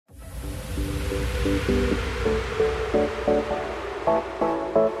Good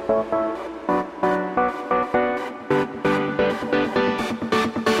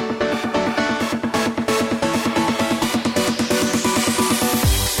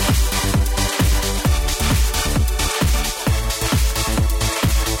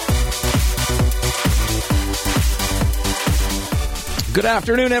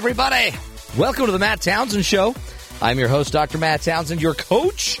afternoon, everybody. Welcome to the Matt Townsend Show. I'm your host, Dr. Matt Townsend, your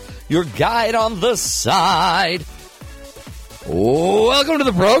coach, your guide on the side. Welcome to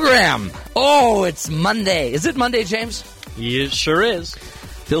the program. Oh, it's Monday. Is it Monday, James? It sure is.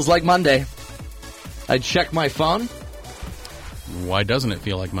 Feels like Monday. I check my phone. Why doesn't it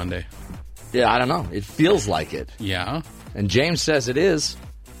feel like Monday? Yeah, I don't know. It feels like it. Yeah. And James says it is.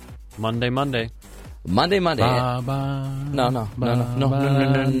 Monday. Monday. Ba, ba, No.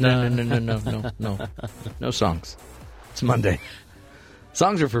 No songs. It's Monday.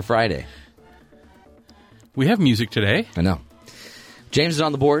 Songs are for Friday. We have music today. I know. James is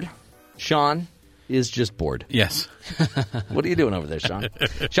on the board. Sean is just bored. Yes. What are you doing over there, Sean?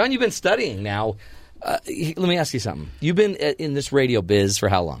 Sean, you've been studying now. Let me ask you something. You've been in this radio biz for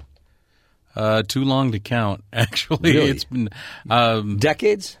how long? Too long to count, actually. Really? It's been...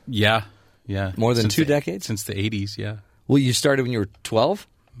 Decades? Yeah. More than two decades? Since the 80s, yeah. Well, you started when you were 12?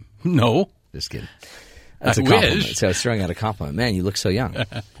 No. Just kidding. That's I a compliment. wish. So I was throwing out a compliment. Man, you look so young.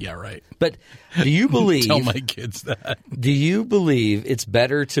 Yeah, right. But do you believe... Tell my kids that. Do you believe it's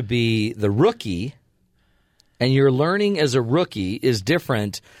better to be the rookie, and your learning as a rookie is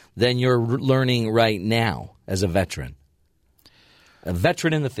different than your learning right now as a veteran? A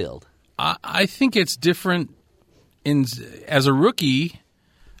veteran in the field. I think it's different. As a rookie,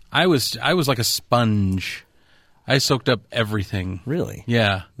 I was like a sponge. I soaked up everything. Really?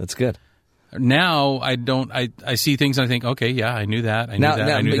 Yeah. That's good. Now I don't. I see things and I think, okay, yeah, I knew that. I knew that.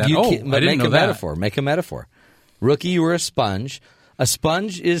 I knew that. But I didn't make know a that. metaphor. Make a metaphor. Rookie, you were a sponge. A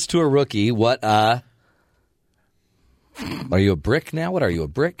sponge is to a rookie what a... Are you a brick now? What are you, a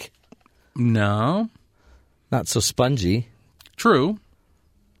brick? No. Not so spongy. True.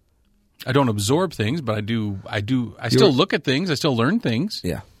 I don't absorb things, but I do. I still look at things. I still learn things.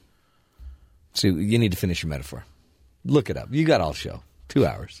 Yeah. So you need to finish your metaphor. Look it up. You got all show. 2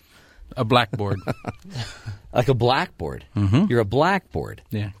 hours. A blackboard. Like a blackboard. Mm-hmm. You're a blackboard.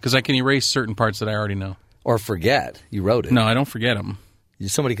 Yeah, because I can erase certain parts that I already know. Or forget. You wrote it. No, I don't forget them.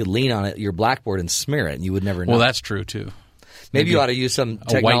 Somebody could lean on it, your blackboard, and smear it, and you would never know. Well, that's true, too. Maybe you ought to use some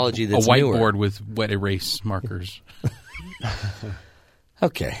technology that's newer. A whiteboard with wet erase markers.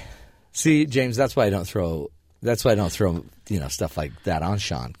 Okay. See, James, that's why I don't throw stuff like that on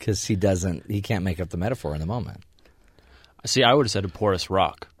Sean, because he can't make up the metaphor in the moment. See, I would have said a porous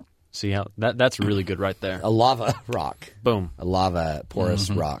rock. See how that's really good right there. A lava rock. Boom. A lava porous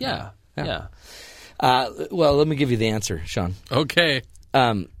rock. Yeah. Well, let me give you the answer, Sean. Okay.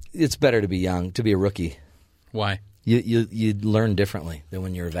 It's better to be young, to be a rookie. Why? You learn differently than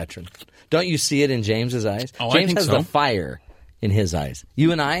when you're a veteran. Don't you see it in James's eyes? Oh, James I think has so. the fire in his eyes.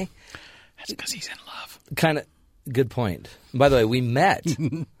 You and I... That's because he's in love. Kind of good point. By the way, we met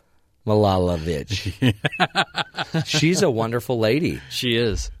Malalovich. She's a wonderful lady. She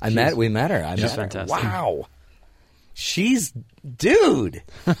is. We met her. She's fantastic. Wow. Dude.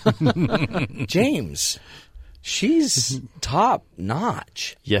 James. She's top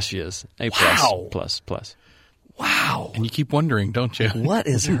notch. Yes, she is. A Wow. plus. Wow. And you keep wondering, don't you? What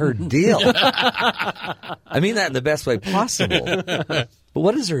is her deal? I mean that in the best way possible. But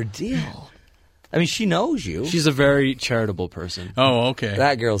what is her deal? I mean, she knows you. She's a very charitable person. Oh, okay.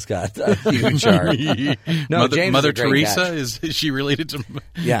 That girl's got a huge heart. No, James Mother is a great Teresa, catch. is she related to...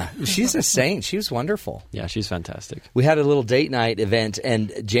 Yeah, she's a saint. She was wonderful. Yeah, she's fantastic. We had a little date night event,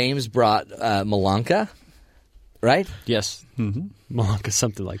 and James brought Malanka, right? Yes. Mm-hmm. Malaka,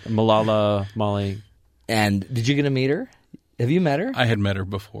 something like that. Malala, Molly. And did you get to meet her? Have you met her? I had met her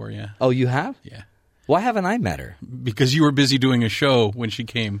before, yeah. Oh, you have? Yeah. Why haven't I met her? Because you were busy doing a show when she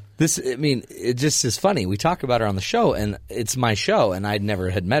came. It just is funny. We talk about her on the show, and it's my show, and I never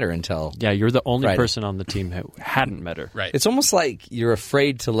had met her until... Yeah, you're the only Friday. person on the team who hadn't met her. Right. It's almost like you're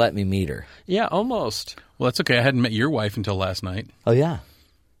afraid to let me meet her. Yeah, almost. Well, that's okay. I hadn't met your wife until last night. Oh, yeah.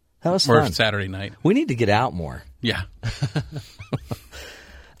 That was Or fun. Saturday night. We need to get out more. Yeah.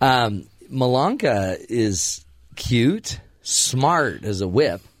 Malanka is cute, smart as a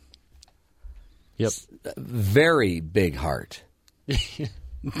whip. Yep. Very big heart.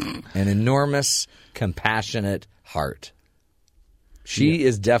 An enormous, compassionate heart. She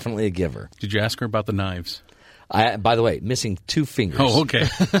is definitely a giver. Did you ask her about the knives? By the way, missing 2 fingers. Oh, okay.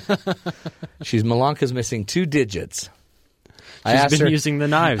 Malanka's missing 2 digits. She's been using the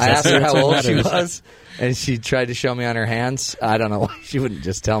knives. I asked her how That's what old she matters. was, and she tried to show me on her hands. I don't know why she wouldn't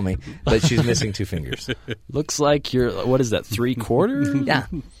just tell me, but she's missing 2 fingers. Looks like you're, what is that, 3/4? Yeah,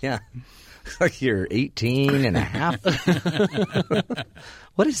 yeah. Looks like you're 18 and a half.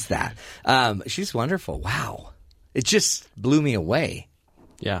 What is that? She's wonderful. Wow. It just blew me away.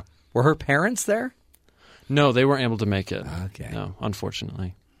 Yeah. Were her parents there? No, they weren't able to make it. Okay. No,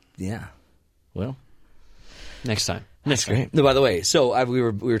 unfortunately. Yeah. Well, Next time. that's great. No, by the way, so we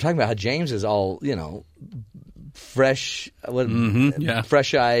were talking about how James is all, fresh,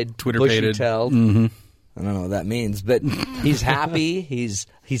 fresh-eyed, Twitter-pated. bushy-tailed. I don't know what that means, but he's happy. He's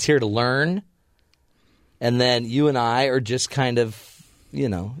here to learn. And then you and I are just kind of,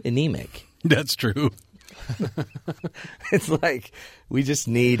 anemic. That's true. It's like we just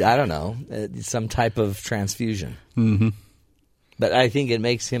need, I don't know, some type of transfusion. Mm-hmm. But I think it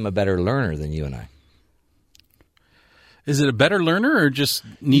makes him a better learner than you and I. Is it a better learner or just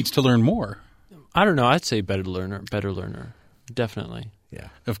needs to learn more? I don't know. I'd say better learner. Definitely. Yeah.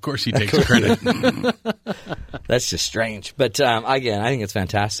 Of course he takes credit. That's just strange. But again, I think it's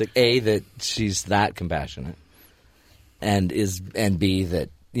fantastic. A, that she's that compassionate. And B, that,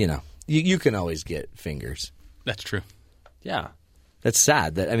 you can always get fingers. That's true. Yeah. That's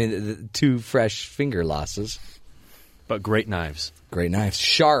sad. The 2 fresh finger losses. But great knives. Great knives.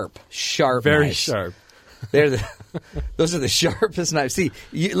 Sharp Very knives. sharp. Those are the sharpest knives. See,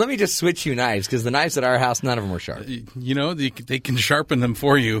 let me just switch you knives, because the knives at our house, none of them were sharp. They can sharpen them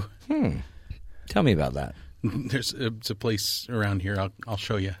for you. Tell me about that. There's a place around here. I'll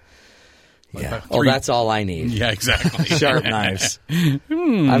show you. Yeah. That's all I need. Yeah, exactly. Sharp knives.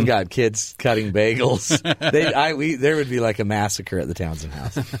 I've got kids cutting bagels. There would be like a massacre at the Townsend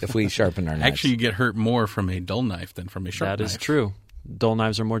house if we sharpened our knives. Actually, you get hurt more from a dull knife than from a sharp knife. That is true. Dull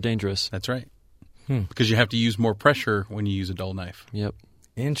knives are more dangerous. That's right. Because you have to use more pressure when you use a dull knife. Yep.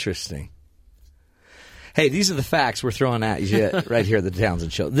 Interesting. Hey, these are the facts we're throwing at you right here at the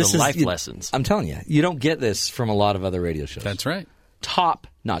Townsend Show. This The is life lessons. I'm telling you, you don't get this from a lot of other radio shows. That's right. Top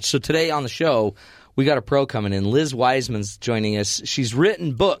notch. So today on the show, we got a pro coming in. Liz Wiseman's joining us. She's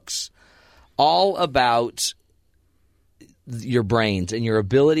written books all about your brains and your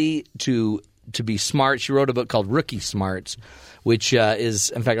ability to be smart. She wrote a book called Rookie Smarts, which is,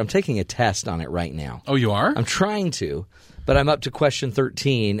 in fact, I'm taking a test on it right now. Oh, you are? I'm trying to, but I'm up to question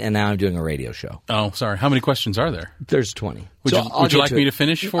 13, and now I'm doing a radio show. Oh, sorry. How many questions are there? There's 20. Would you like me to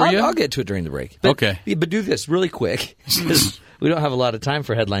finish for you? I'll get to it during the break. Okay. But do this really quick, because we don't have a lot of time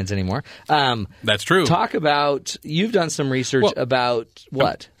for headlines anymore. That's true. Talk about, you've done some research about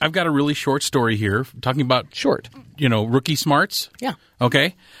what? I've got a really short story here talking about, Short. rookie smarts. Yeah.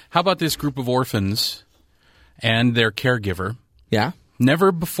 Okay. How about this group of orphans and their caregiver? Yeah.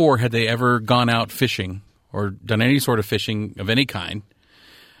 Never before had they ever gone out fishing or done any sort of fishing of any kind,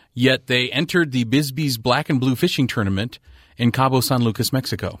 yet they entered the Bisbee's Black and Blue Fishing Tournament in Cabo San Lucas,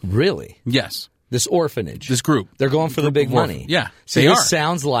 Mexico. Really? Yes. This orphanage. This group. They're going for the big of money. Yeah, So they this are.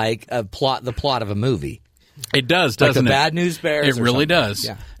 sounds like the plot of a movie. It does, Like doesn't the it? Bad News Bears It or really something. does.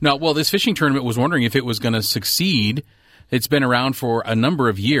 Yeah. No, well, this fishing tournament was wondering if it was going to succeed. It's been around for a number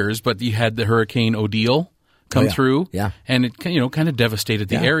of years, but you had the Hurricane Odile come through. Yeah. And it kind of devastated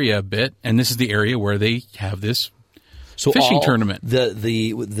the area a bit. And this is the area where they have this fishing tournament.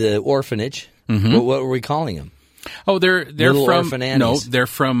 The orphanage. Mm-hmm. What were we calling them? Oh, they're Little from orphan Annies. they're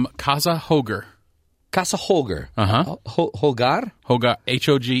from Casa Hogar. Casa Hogar. Uh-huh. Hogar? Hogar,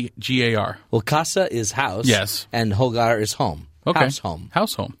 Hogar. Well, casa is house. Yes. And Hogar is home. Okay. House home.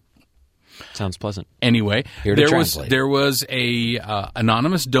 House home. Sounds pleasant. Anyway, Here to translate. there was a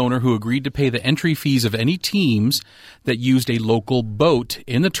anonymous donor who agreed to pay the entry fees of any teams that used a local boat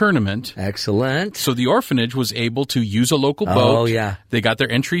in the tournament. Excellent. So the orphanage was able to use a local boat. Oh, yeah. They got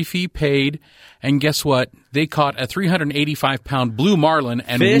their entry fee paid, and guess what? They caught a 385-pound blue marlin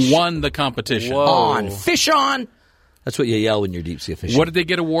and Fish won the competition. Whoa. On. Fish on. That's what you yell when you're deep sea fishing. What did they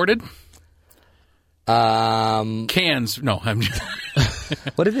get awarded? Um, Cans. No, I'm just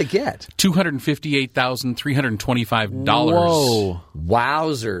what did they get? $258,325. Whoa.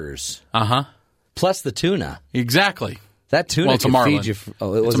 Wowzers. Uh-huh. Plus the tuna. Exactly. That tuna Well, it's a could marlin. feed you. It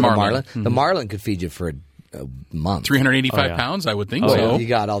was a a marlin. marlin. Mm-hmm. The marlin could feed you for a month. 385 Oh, yeah. pounds, I would think Oh, so. you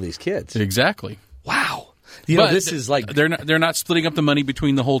got all these kids. Exactly. Wow. You know, But this is like they're not splitting up the money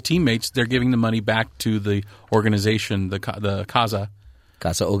between the whole teammates. They're giving the money back to the organization, the Casa.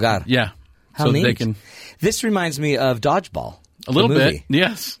 Casa Hogar. Yeah. How so neat. they can This reminds me of Dodgeball. a little the bit. movie.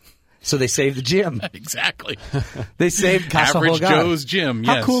 Yes. So they saved the gym. Exactly. They saved Casa Average Hogar. Joe's gym.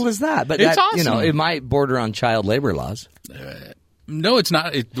 How Yes. cool is that? But It's that, you know, awesome. it might border on child labor laws. No, it's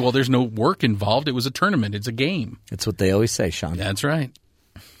not. Well, there's no work involved. It was a tournament. It's a game. It's what they always say, Sean. That's right.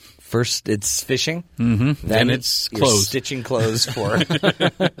 First, it's fishing. Mm-hmm. Then it's clothes. You're stitching clothes for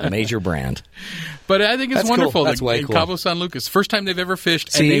a major brand. But I think it's wonderful. Cool. That's way cool. Cabo San Lucas, first time they've ever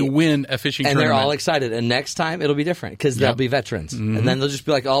fished, and they win a fishing tournament. And they're all excited. And next time, it'll be different because they'll be veterans. Mm-hmm. And then they'll just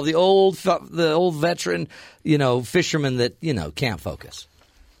be like all the old veteran, fishermen that, can't focus.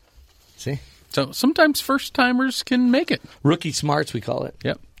 See? So sometimes first-timers can make it. Rookie smarts, we call it.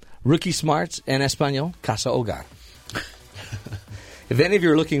 Yep. Rookie smarts, en español, casa hogar. If any of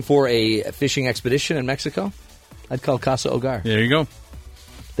you are looking for a fishing expedition in Mexico, I'd call Casa Hogar. There you go.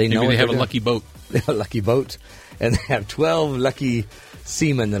 Maybe they have a lucky boat. They have a lucky boat, and they have 12 lucky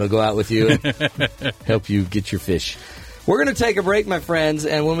seamen that'll go out with you and help you get your fish. We're going to take a break, my friends,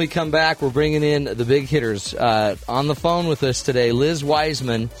 and when we come back, we're bringing in the big hitters. On the phone with us today, Liz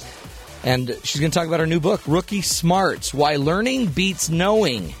Wiseman, and she's going to talk about her new book, Rookie Smarts, Why Learning Beats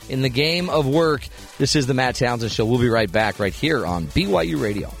Knowing in the Game of Work. This is the Matt Townsend Show. We'll be right back right here on BYU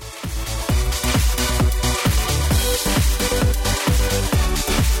Radio.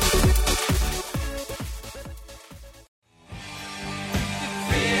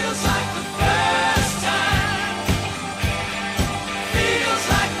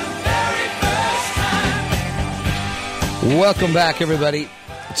 Welcome back, everybody,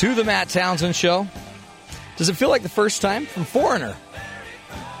 to the Matt Townsend Show. Does it feel like the first time? From Foreigner.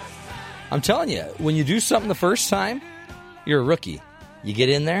 I'm telling you, when you do something the first time, you're a rookie. You get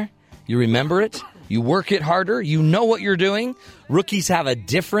in there, you remember it, you work it harder, you know what you're doing. Rookies have a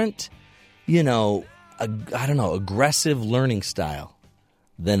different, aggressive learning style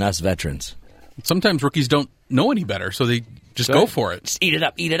than us veterans. Sometimes rookies don't know any better, so they just go for it. Just eat it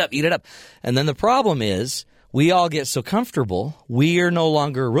up, eat it up, eat it up. And then the problem is, we all get so comfortable, we are no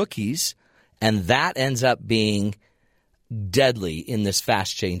longer rookies, and that ends up being deadly in this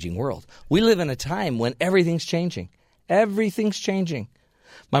fast-changing world. We live in a time when everything's changing. Everything's changing.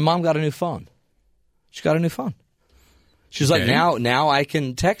 My mom got a new phone. She got a new phone. She's like, now I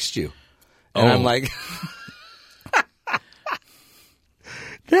can text you. And I'm like,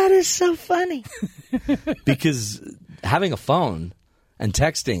 that is so funny. Because having a phone and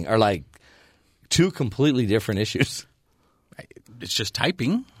texting are like two completely different issues. It's just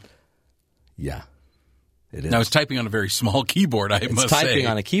typing. Yeah, it is. Now, it's typing on a very small keyboard, I must say. It's typing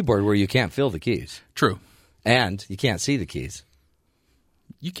on a keyboard where you can't feel the keys. True. And you can't see the keys.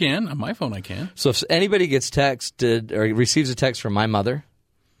 You can. On my phone, I can. So if anybody gets texted or receives a text from my mother,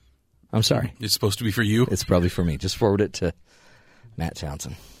 I'm sorry. It's supposed to be for you? It's probably for me. Just forward it to Matt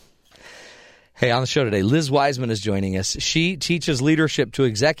Townsend. Hey, on the show today, Liz Wiseman is joining us. She teaches leadership to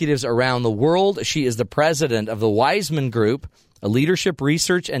executives around the world. She is the president of the Wiseman Group, a leadership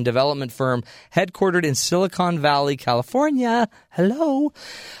research and development firm headquartered in Silicon Valley, California. Hello.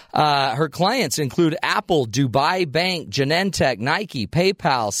 Her clients include Apple, Dubai Bank, Genentech, Nike,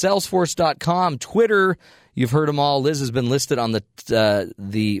 PayPal, Salesforce.com, Twitter. You've heard them all. Liz has been listed on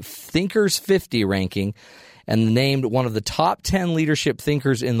the Thinkers 50 ranking and named one of the top 10 leadership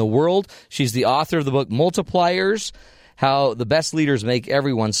thinkers in the world. She's the author of the book Multipliers, How the Best Leaders Make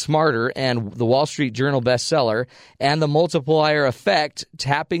Everyone Smarter, and the Wall Street Journal bestseller, and The Multiplier Effect,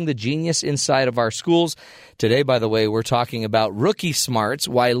 Tapping the Genius Inside of Our Schools. Today, by the way, we're talking about Rookie Smarts,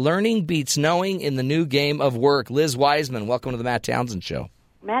 Why Learning Beats Knowing in the New Game of Work. Liz Wiseman, welcome to the Matt Townsend Show.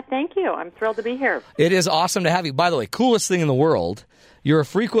 Matt, thank you. I'm thrilled to be here. It is awesome to have you. By the way, coolest thing in the world, you're a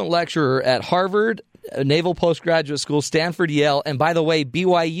frequent lecturer at Harvard, Naval Postgraduate School, Stanford, Yale, and by the way,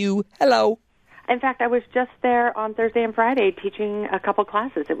 BYU. Hello. In fact, I was just there on Thursday and Friday teaching a couple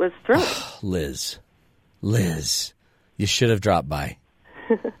classes. It was thrilling. Liz, you should have dropped by.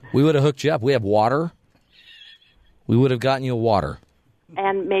 We would have hooked you up. We have water. We would have gotten you water.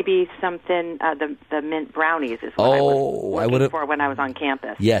 And maybe something, the mint brownies is what I was looking for when I was on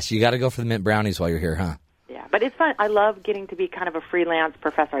campus. Yes, you got to go for the mint brownies while you're here, huh? Yeah, but it's fun. I love getting to be kind of a freelance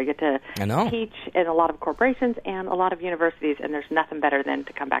professor. I get to teach in a lot of corporations and a lot of universities, and there's nothing better than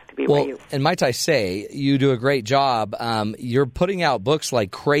to come back to BYU. Well, and might I say, you do a great job. You're putting out books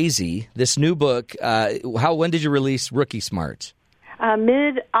like crazy. This new book, when did you release Rookie Smarts?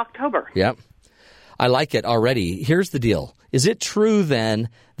 Mid-October. Yep. I like it already. Here's the deal. Is it true, then,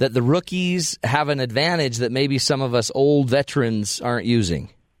 that the rookies have an advantage that maybe some of us old veterans aren't using?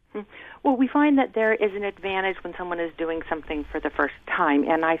 Well, we find that there is an advantage when someone is doing something for the first time.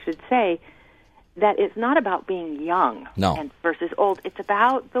 And I should say that it's not about being young versus old. It's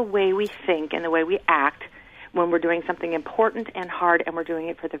about the way we think and the way we act when we're doing something important and hard and we're doing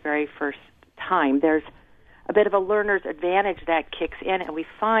it for the very first time. There's a bit of a learner's advantage that kicks in, and we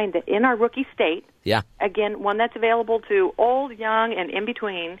find that in our rookie state, again, one that's available to old, young, and in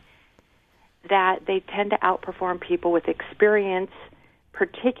between, that they tend to outperform people with experience,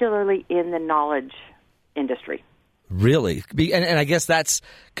 particularly in the knowledge industry. Really? And I guess that's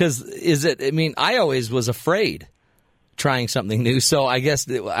because, I always was afraid trying something new, so I guess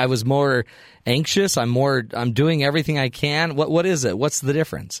I was more anxious. I'm doing everything I can. What is it? What's the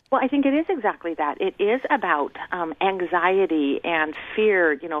difference? Well, I think it is exactly that. It is about anxiety and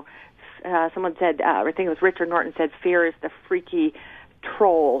fear. Someone said, I think it was Richard Norton said, fear is the freaky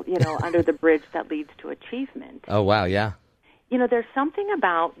troll, under the bridge that leads to achievement. Oh, wow, yeah. There's something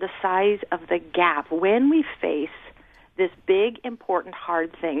about the size of the gap when we face this big, important,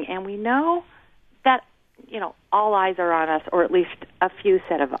 hard thing, and we know that, all eyes are on us, or at least a few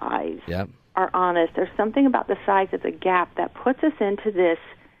set of eyes are on us. There's something about the size of the gap that puts us into this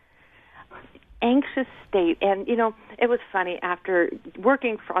anxious state. And, it was funny, after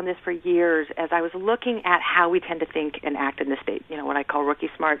working on this for years, as I was looking at how we tend to think and act in this state, what I call rookie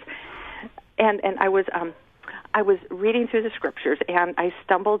smarts, and I was reading through the scriptures, and I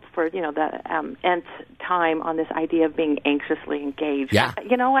stumbled for, the nth time on this idea of being anxiously engaged. Yeah.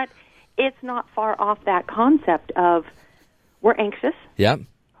 You know what? It's not far off that concept of we're anxious. Yep.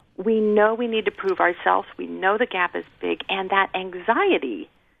 We know we need to prove ourselves. We know the gap is big, and that anxiety,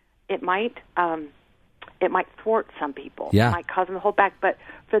 it might thwart some people. Yeah. It might cause them to hold back. But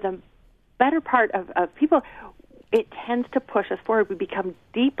for the better part of people, it tends to push us forward. We become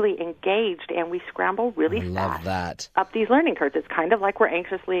deeply engaged, and we scramble really fast up these learning curves. It's kind of like we're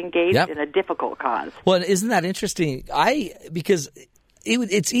anxiously engaged in a difficult cause. Well, isn't that interesting? Because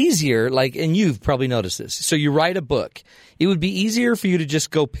it's easier, and you've probably noticed this. So you write a book. It would be easier for you to just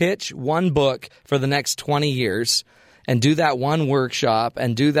go pitch one book for the next 20 years and do that one workshop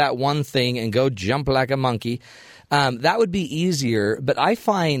and do that one thing and go jump like a monkey. That would be easier. But I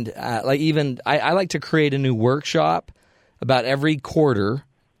find, I like to create a new workshop about every quarter,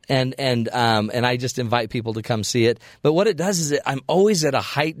 and I just invite people to come see it. But what it does is I'm always at a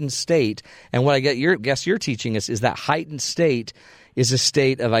heightened state, and what I guess you're teaching us is that heightened state is a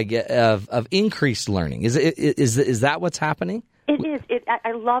state of increased learning. Is that what's happening? It is.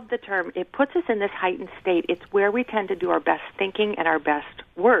 I love the term. It puts us in this heightened state. It's where we tend to do our best thinking and our best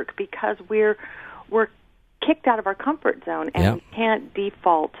work because we're kicked out of our comfort zone and we can't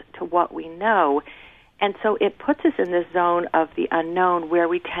default to what we know. And so it puts us in this zone of the unknown where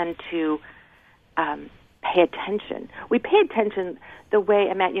we tend to pay attention. We pay attention the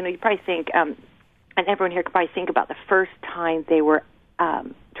way, Matt, you probably think, and everyone here could probably think about the first time they were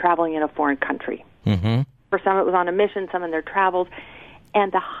traveling in a foreign country. Mm-hmm. For some, it was on a mission, some in their travels, and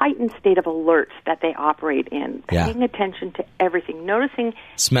the heightened state of alerts that they operate in, paying attention to everything, noticing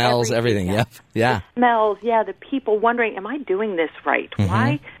smells, everything. Yeah. The smells, the people wondering, am I doing this right?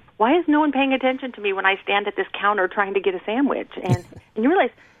 Mm-hmm. Why is no one paying attention to me when I stand at this counter trying to get a sandwich? And you realize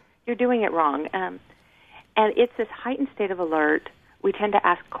you're doing it wrong. And it's this heightened state of alert. We tend to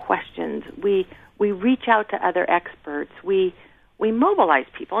ask questions. We reach out to other experts. We mobilize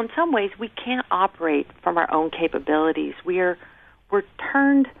people. In some ways, we can't operate from our own capabilities. We're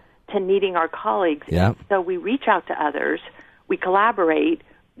turned to needing our colleagues. Yeah. So we reach out to others. We collaborate.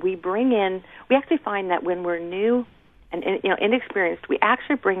 We bring in. We actually find that when we're new and inexperienced, we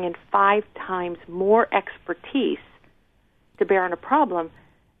actually bring in 5 times more expertise to bear on a problem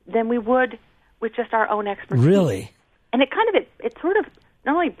than we would with just our own expertise. Really? And it sort of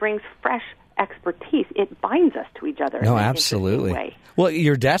not only brings fresh expertise, it binds us to each other. No, absolutely. Way. Well,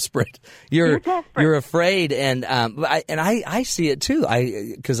 you're desperate. You're desperate. You're afraid, and I see it too.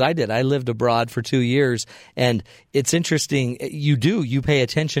 Because I lived abroad for 2 years, and it's interesting. You pay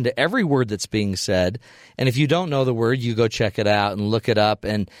attention to every word that's being said, and if you don't know the word, you go check it out and look it up,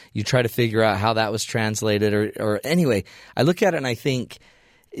 and you try to figure out how that was translated. Or anyway, I look at it and I think,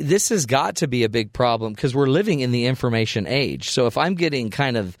 this has got to be a big problem because we're living in the information age. So if I'm getting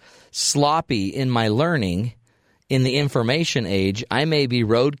kind of sloppy in my learning in the information age, I may be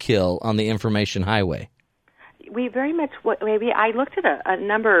roadkill on the information highway. We very much, I looked at a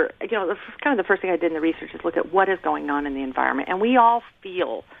number, kind of the first thing I did in the research is look at what is going on in the environment. And we all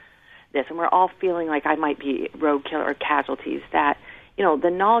feel this, and we're all feeling like I might be roadkill or casualties, that, the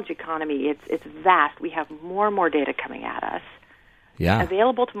knowledge economy, it's vast. We have more and more data coming at us. Yeah.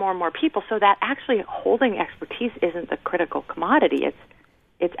 Available to more and more people, so that actually holding expertise isn't the critical commodity.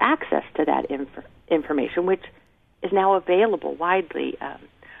 It's access to that information, which is now available widely.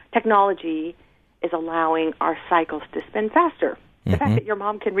 Technology is allowing our cycles to spin faster. The fact that your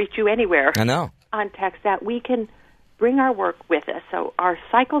mom can reach you anywhere on text, that we can bring our work with us. So our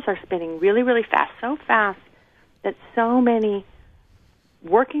cycles are spinning really, really fast, so fast that so many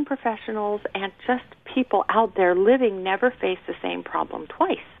working professionals and just people out there living never face the same problem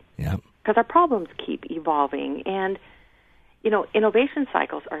twice. Yeah. Because our problems keep evolving, and, innovation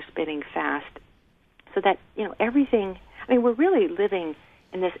cycles are spinning fast, so that, everything, we're really living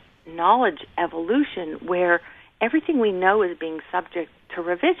in this knowledge evolution where everything we know is being subject to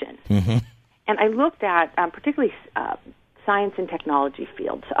revision. Mm-hmm. And I looked at particularly science and technology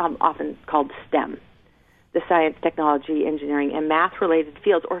fields, often called STEM, the science, technology, engineering, and math-related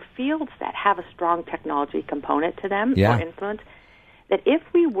fields, or fields that have a strong technology component to them or influence, that if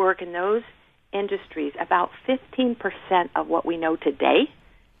we work in those industries, about 15% of what we know today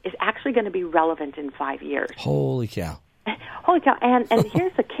is actually going to be relevant in 5 years. Holy cow. Holy cow. And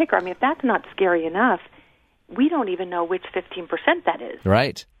here's the kicker. If that's not scary enough, we don't even know which 15% that is.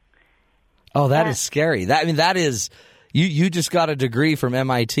 Right. Oh, that is scary. That is, you just got a degree from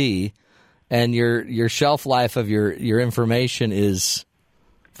MIT, and your shelf life of your information is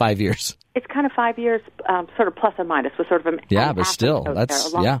 5 years. It's kind of 5 years, sort of plus or minus, with sort of but still,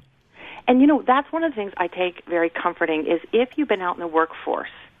 that's And that's one of the things I take very comforting is if you've been out in the workforce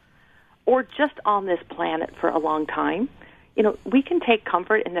or just on this planet for a long time, we can take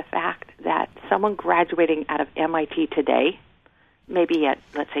comfort in the fact that someone graduating out of MIT today, maybe at,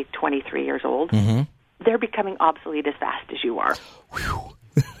 let's say, 23 years old, mm-hmm. they're becoming obsolete as fast as you are. Whew.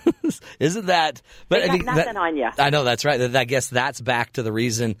 Isn't that? But I think nothing on you. I know that's right. I guess that's back to the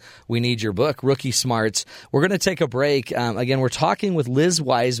reason we need your book, Rookie Smarts. We're going to take a break. Again, we're talking with Liz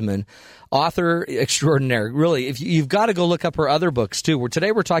Wiseman, author extraordinaire. Really, if you've got to go look up her other books too.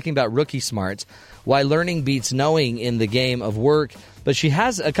 Today we're talking about Rookie Smarts, why learning beats knowing in the game of work. But she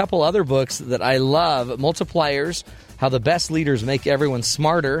has a couple other books that I love: Multipliers, How the Best Leaders Make Everyone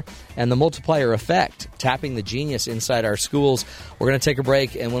Smarter, and The Multiplier Effect, Tapping the Genius Inside Our Schools. We're going to take a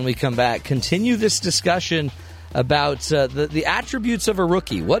break, and when we come back, continue this discussion about the attributes of a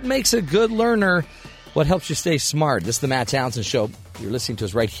rookie. What makes a good learner? What helps you stay smart? This is the Matt Townsend Show. You're listening to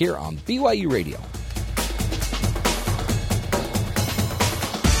us right here on BYU Radio.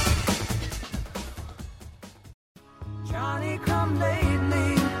 Johnny come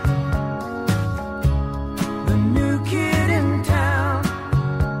lately, the new kid in town.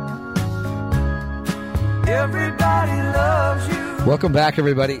 Everybody loves you. Welcome back,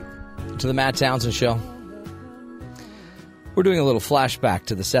 everybody, to the Matt Townsend Show. We're doing a little flashback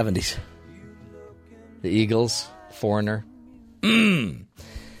to the 70s. The Eagles, Foreigner. You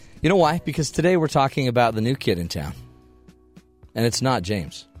know why? Because today we're talking about the new kid in town. And it's not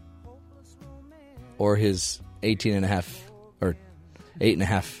James. Or his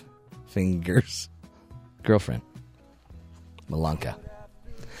 8.5 fingers girlfriend, Malanka.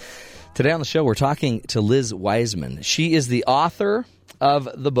 Today on the show, we're talking to Liz Wiseman. She is the author of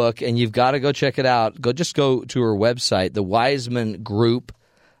the book, and you've got to go check it out. Just go to her website, the Wiseman Group.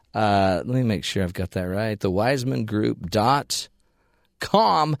 Let me make sure I've got that right.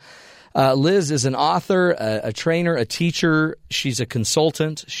 thewisemangroup.com. Liz is an author, a trainer, a teacher. She's a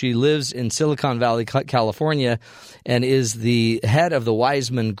consultant. She lives in Silicon Valley, California, and is the head of the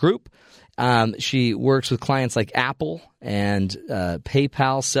Wiseman Group. She works with clients like Apple and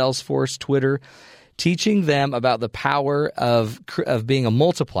PayPal, Salesforce, Twitter, teaching them about the power of being a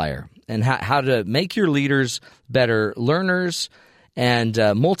multiplier and how to make your leaders better learners and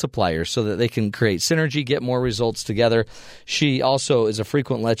multipliers so that they can create synergy, get more results together. She also is a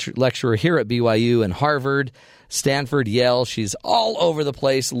frequent lecturer here at BYU and Harvard, Stanford, Yale. She's all over the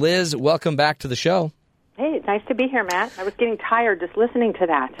place. Liz, welcome back to the show. Hey, it's nice to be here, Matt. I was getting tired just listening to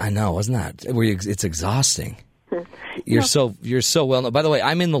that. I know, wasn't that? It's exhausting. You're so well known. By the way,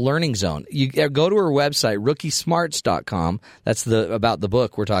 I'm in the learning zone. You go to her website, rookiesmarts.com. That's about the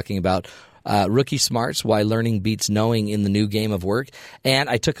book we're talking about. Rookie Smarts, Why Learning Beats Knowing in the New Game of Work. And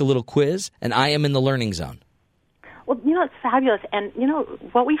I took a little quiz, and I am in the learning zone. Well, it's fabulous. And,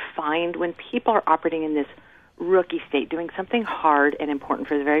 what we find when people are operating in this rookie state, doing something hard and important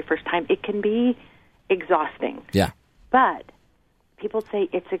for the very first time, it can be exhausting. Yeah. But people say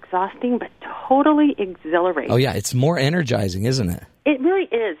it's exhausting but totally exhilarating. Oh, yeah. It's more energizing, isn't it? It really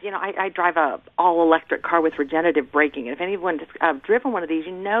is. I drive a all-electric car with regenerative braking. And if anyone's driven one of these,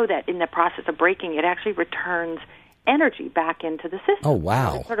 you know that in the process of braking, it actually returns energy back into the system. Oh,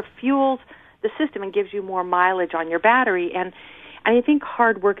 wow. It sort of fuels the system and gives you more mileage on your battery. And I think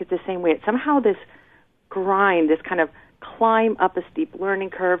hard work is the same way. It's somehow this grind, this kind of climb up a steep learning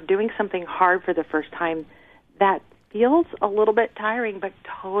curve, doing something hard for the first time that feels a little bit tiring but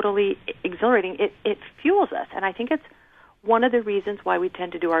totally exhilarating. It fuels us. And I think it's one of the reasons why we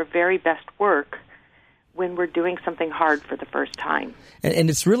tend to do our very best work when we're doing something hard for the first time. And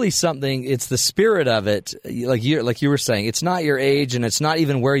it's really something, it's the spirit of it, like you were saying. It's not your age, and it's not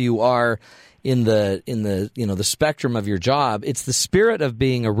even where you are in the the spectrum of your job. It's the spirit of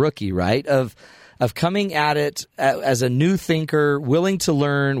being a rookie, right? Of coming at it as a new thinker, willing to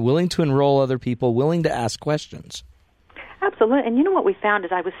learn, willing to enroll other people, willing to ask questions. Absolutely. And you know what we found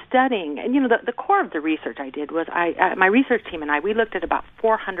as I was studying, and the core of the research I did was my research team and we looked at about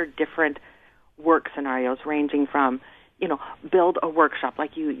 400 different work scenarios, ranging from, build a workshop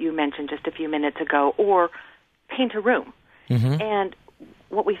like you mentioned just a few minutes ago, or paint a room. Mm-hmm. And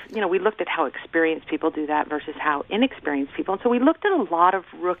what we looked at how experienced people do that versus how inexperienced people. And so we looked at a lot of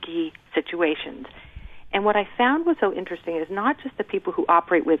rookie situations. And what I found was so interesting is not just the people who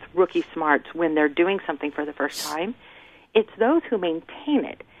operate with rookie smarts when they're doing something for the first time. It's those who maintain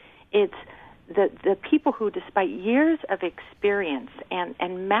it. It's the people who, despite years of experience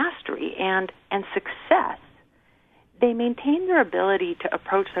and mastery and success, they maintain their ability to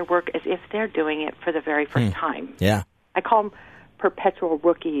approach their work as if they're doing it for the very first time. Yeah. I call them perpetual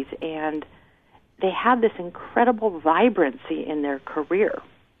rookies, and they have this incredible vibrancy in their career.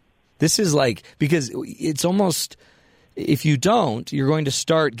 This is because it's almost, if you don't, you're going to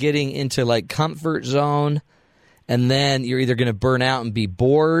start getting into comfort zone, and then you're either going to burn out and be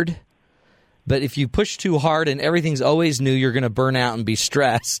bored. But if you push too hard and everything's always new, you're going to burn out and be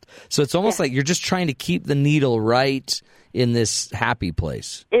stressed. So it's almost like you're just trying to keep the needle right in this happy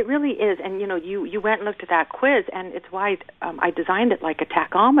place. It really is. And, you went and looked at that quiz, and it's why I designed it like a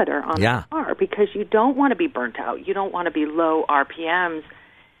tachometer on the car, because you don't want to be burnt out. You don't want to be low RPMs.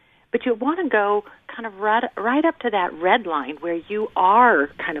 But you want to go kind of right up to that red line where you are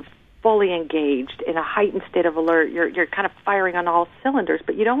kind of fully engaged in a heightened state of alert. You're kind of firing on all cylinders,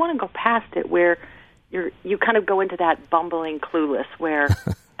 but you don't want to go past it where you kind of go into that bumbling clueless where,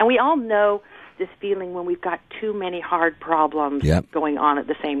 and we all know this feeling when we've got too many hard problems going on at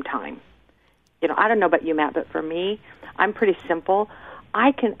the same time. I don't know about you, Matt, but for me, I'm pretty simple.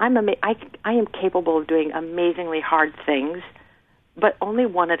 I am capable of doing amazingly hard things, but only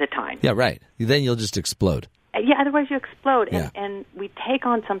one at a time. Yeah, right. Then you'll just explode. Yeah, otherwise you explode. And we take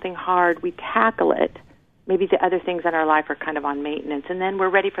on something hard, we tackle it. Maybe the other things in our life are kind of on maintenance, and then we're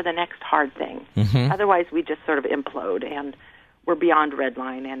ready for the next hard thing. Mm-hmm. Otherwise, we just sort of implode, and we're beyond red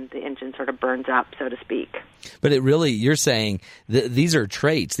line, and the engine sort of burns up, so to speak. But you're saying that these are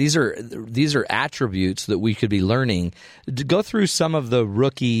traits, these are attributes that we could be learning. Go through some of the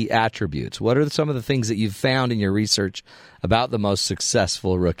rookie attributes. What are some of the things that you've found in your research about the most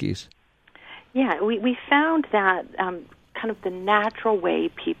successful rookies? Yeah, we found that kind of the natural way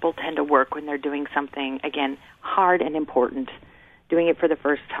people tend to work when they're doing something, again, hard and important, doing it for the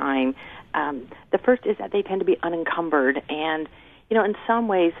first time. The first is that they tend to be unencumbered. And, in some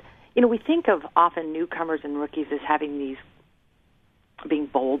ways, we think of often newcomers and rookies as being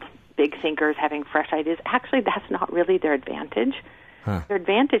bold, big thinkers, having fresh ideas. Actually, that's not really their advantage. Huh. Their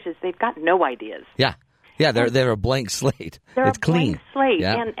advantage is they've got no ideas. Yeah. Yeah, they're a blank slate. It's clean. Blank slate.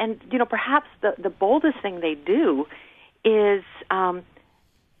 Yeah. And perhaps the boldest thing they do is,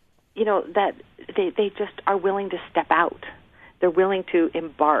 that they just are willing to step out. They're willing to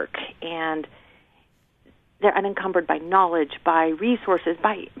embark, and they're unencumbered by knowledge, by resources,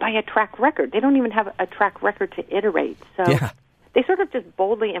 by a track record. They don't even have a track record to iterate. So they sort of just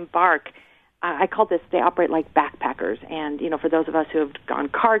boldly embark. I call this, they operate like backpackers. And, for those of us who have gone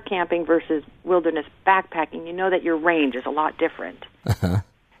car camping versus wilderness backpacking, you know that your range is a lot different. Uh-huh.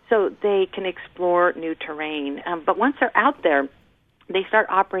 So they can explore new terrain. But once they're out there, they start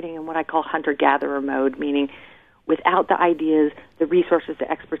operating in what I call hunter-gatherer mode, meaning without the ideas, the resources,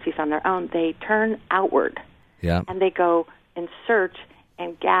 the expertise on their own, they turn outward. Yeah. And they go and search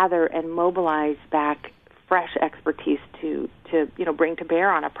and gather and mobilize back fresh expertise to bring to bear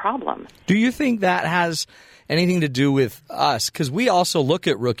on a problem. Do you think that has anything to do with us? Because we also look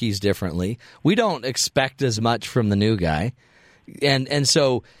at rookies differently. We don't expect as much from the new guy. And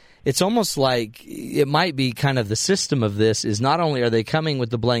so it's almost like it might be kind of the system of this is not only are they coming with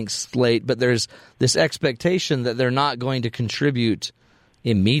the blank slate, but there's this expectation that they're not going to contribute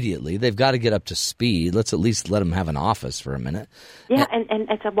immediately. They've got to get up to speed. Let's at least let them have an office for a minute. Yeah, and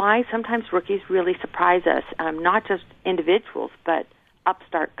it's why sometimes rookies really surprise us, not just individuals, but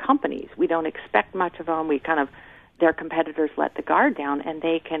upstart companies. We don't expect much of them. Their competitors let the guard down, and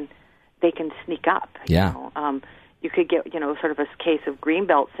they can sneak up. Yeah. You could get, sort of a case of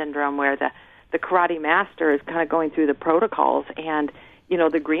greenbelt syndrome where the karate master is kind of going through the protocols, and,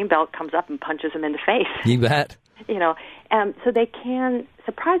 the greenbelt comes up and punches him in the face. You bet. So they can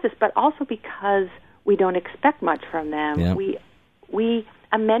surprise us, but also because we don't expect much from them,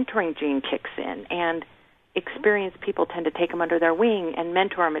 a mentoring gene kicks in, and experienced people tend to take them under their wing and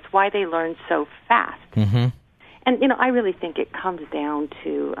mentor them. It's why they learn so fast. Mm-hmm. And, I really think it comes down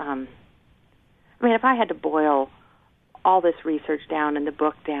to, if I had to boil all this research down and the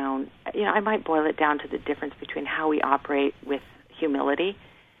book down, I might boil it down to the difference between how we operate with humility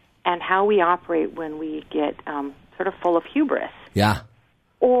and how we operate when we get sort of full of hubris. Yeah.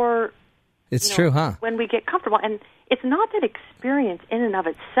 Or it's true, huh? When we get comfortable. And it's not that experience in and of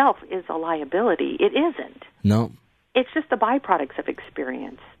itself is a liability. It isn't. No. It's just the byproducts of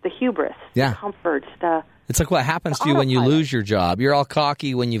experience, the hubris, the comforts, It's like what happens to you when you lose your job. You're all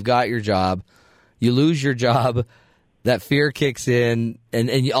cocky when you've got your job. You lose your job, that fear kicks in,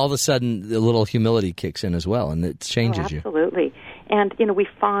 and all of a sudden the little humility kicks in as well, and it changes you. Absolutely. And, we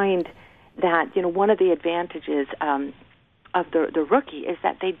find that, one of the advantages of the rookie is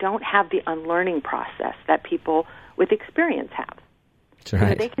that they don't have the unlearning process that people with experience have. That's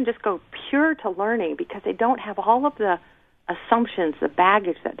right. They can just go pure to learning because they don't have all of the assumptions, the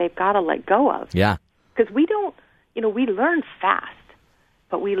baggage that they've got to let go of. Yeah. Because we don't, we learn fast,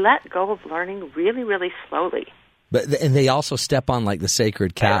 but we let go of learning really, really slowly. And they also step on like the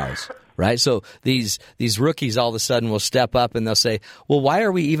sacred cows, right? So these rookies all of a sudden will step up and they'll say, well, why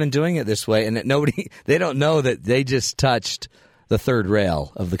are we even doing it this way? And that they don't know that they just touched the third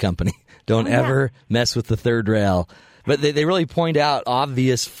rail of the company. Don't ever mess with the third rail. But they really point out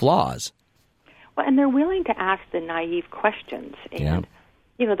obvious flaws. Well, and they're willing to ask the naive questions. And,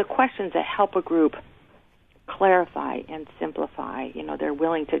 the questions that help a group clarify and simplify. They're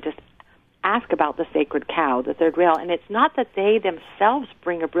willing to just ask about the sacred cow, the third rail. And it's not that they themselves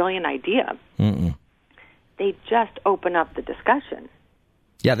bring a brilliant idea. Mm-mm. They just open up the discussion.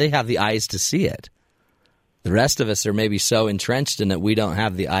 Yeah, they have the eyes to see it. The rest of us are maybe so entrenched in it we don't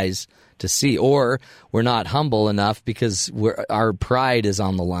have the eyes to see, or we're not humble enough because our pride is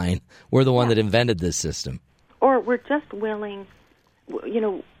on the line. We're the one that invented this system. Or we're just willing,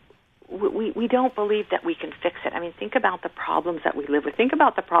 we don't believe that we can fix it. Think about the problems that we live with. Think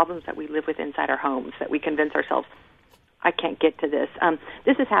about the problems that we live with inside our homes that we convince ourselves, I can't get to this.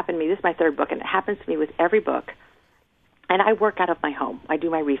 This has happened to me. This is my third book, and it happens to me with every book. And I work out of my home. I do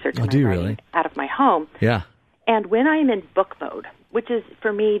my research and my writing out of my home. Yeah. And when I'm in book mode, which is,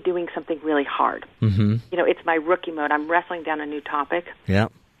 for me, doing something really hard, it's my rookie mode. I'm wrestling down a new topic. Yeah.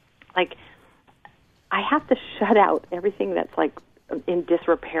 Like, I have to shut out everything that's, like, in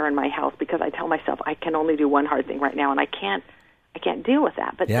disrepair in my house because I tell myself I can only do one hard thing right now, and I can't deal with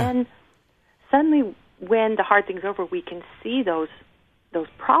that. But then suddenly, when the hard thing's over, we can see those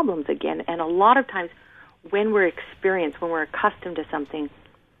problems again. And a lot of times, when we're experienced, when we're accustomed to something,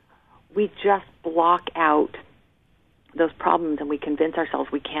 we just block out those problems and we convince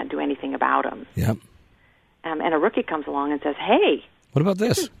ourselves we can't do anything about them. Yep. And a rookie comes along and says, hey, what about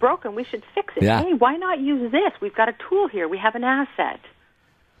this? This is broken. We should fix it. Yeah. Hey, why not use this? We've got a tool here. We have an asset.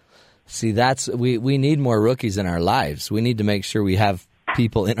 See, we need more rookies in our lives. We need to make sure we have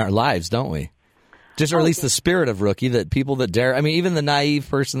people in our lives, don't we? Just, or at least the spirit of rookie, that people that dare, even the naive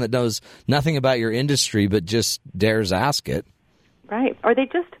person that knows nothing about your industry but just dares ask it. Right. Or they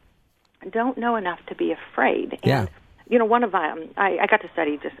just don't know enough to be afraid. And, one of I got to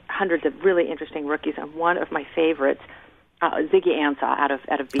study just hundreds of really interesting rookies, and one of my favorites, Ziggy Ansah out of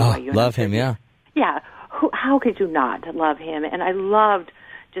BYU. Oh, love him, yeah. Yeah. How could you not love him? And I loved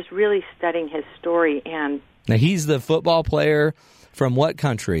just really studying his story. And now, he's the football player from what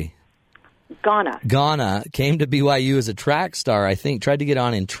country? Ghana. Came to BYU as a track star, I think. Tried to get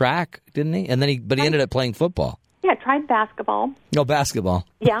on in track, didn't he? And then he ended up playing football. Yeah, tried basketball. No, basketball.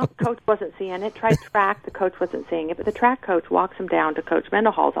 Yeah, coach wasn't seeing it. Tried track, the coach wasn't seeing it. But the track coach walks him down to Coach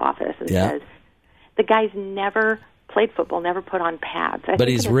Mendenhall's office and says, the guy's never played football, never put on pads. But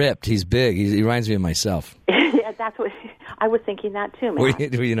he's ripped. He's big. He reminds me of myself. Yeah, that's what I was thinking that too, man.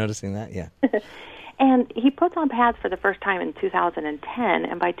 Were you noticing that? Yeah. And he puts on pads for the first time in 2010,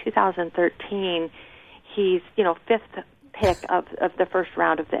 and by 2013, he's fifth pick of the first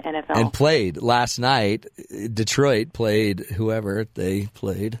round of the NFL. And played last night. Detroit played whoever they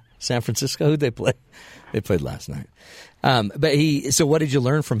played. San Francisco, who'd they play? They played last night. So what did you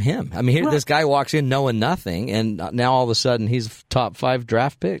learn from him? This guy walks in knowing nothing, and now all of a sudden he's a top 5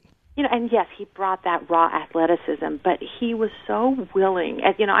 draft pick. And yes, he brought that raw athleticism, but he was so willing.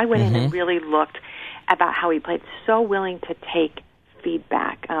 I went in and really looked about how he played, so willing to take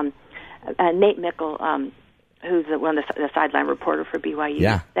feedback. Nate Mickle, who's the sideline reporter for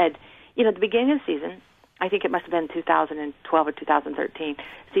BYU, said, at the beginning of the season, I think it must have been 2012 or 2013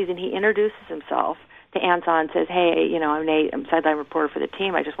 season, he introduces himself to Ansah and says, hey, I'm Nate, I'm sideline reporter for the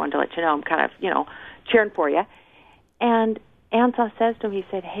team. I just wanted to let you know I'm kind of, cheering for you. And Ansah says to him, he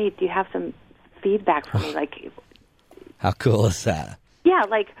said, hey, do you have some feedback from me, like, how cool is that? yeah,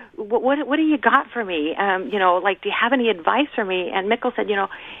 like, what do you got for me? Like, do you have any advice for me? And Mikkel said,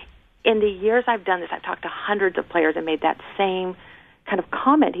 in the years I've done this, I've talked to hundreds of players and made that same kind of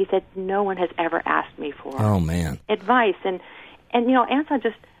comment. He said, no one has ever asked me for advice. And Anton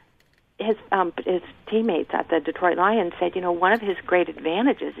just, his teammates at the Detroit Lions said, one of his great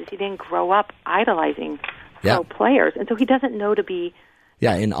advantages is he didn't grow up idolizing pro players. And so he doesn't know to be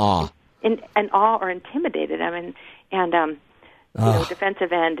in awe. In awe or intimidated. I mean,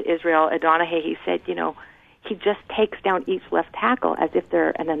 defensive end Israel Adonahey, he said, he just takes down each left tackle as if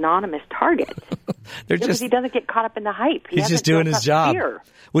they're an anonymous target. Because he doesn't get caught up in the hype. He's just doing his job,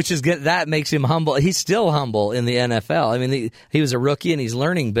 which is that makes him humble. He's still humble in the NFL. I mean, he was a rookie and he's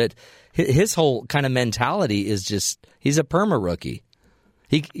learning, but his whole kind of mentality is just he's a perma rookie.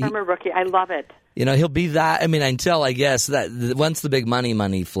 Perma rookie, I love it. He'll be that. I mean, until I guess that once the big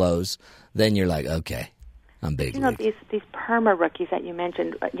money flows, then you're like, okay. I'm big. These perma rookies that you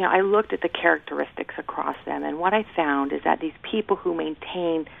mentioned, I looked at the characteristics across them, and what I found is that these people who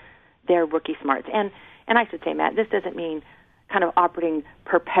maintain their rookie smarts, and I should say, Matt, this doesn't mean kind of operating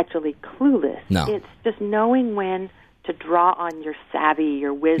perpetually clueless. No. It's just knowing when to draw on your savvy,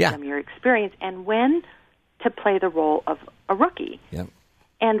 your wisdom, your experience, and when to play the role of a rookie. Yep.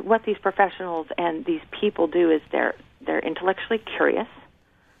 And what these professionals and these people do is they're intellectually curious,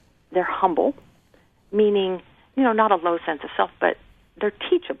 they're humble, meaning, not a low sense of self, but they're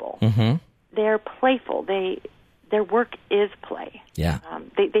teachable. Mm-hmm. They're playful. Their work is play. Yeah.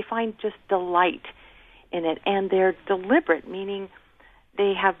 They find just delight in it, and they're deliberate, meaning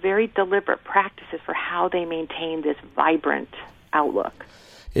they have very deliberate practices for how they maintain this vibrant outlook.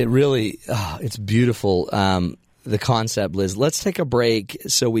 It really, it's beautiful. The concept, Liz. Let's take a break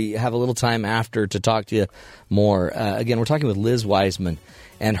so we have a little time after to talk to you more. Again, we're talking with Liz Wiseman.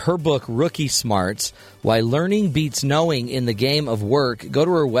 And her book, Rookie Smarts, Why Learning Beats Knowing in the Game of Work. Go to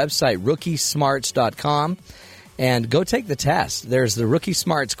her website, rookiesmarts.com, and go take the test. There's the Rookie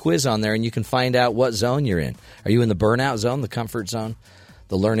Smarts quiz on there, and you can find out what zone you're in. Are you in the burnout zone, the comfort zone,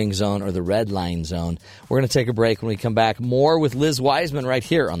 the learning zone, or the red line zone? We're going to take a break. When we come back, more with Liz Wiseman right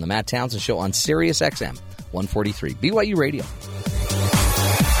here on the Matt Townsend Show on Sirius XM 143, BYU Radio.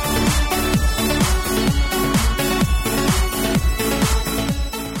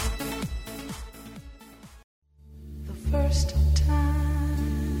 First time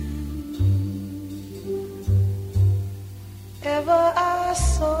ever I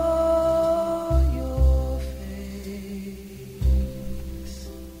saw your face,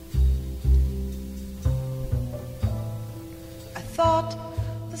 I thought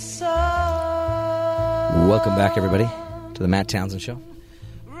the sun. Welcome back, everybody, to the Matt Townsend Show.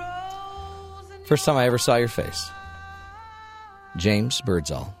 First time I ever saw your face. James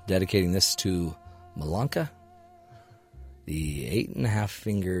Birdsall, dedicating this to Malanka. The 8.5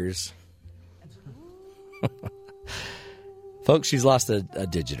 fingers. Folks, she's lost a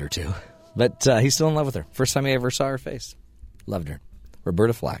digit or two. But he's still in love with her. First time I ever saw her face. Loved her.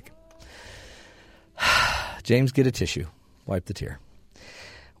 Roberta Flack. James, get a tissue. Wipe the tear.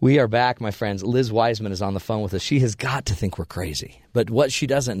 We are back, my friends. Liz Wiseman is on the phone with us. She has got to think we're crazy. But what she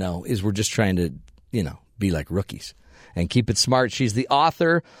doesn't know is we're just trying to, be like rookies. And keep it smart. She's the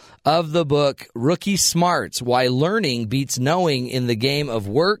author of the book, Rookie Smarts, Why Learning Beats Knowing in the Game of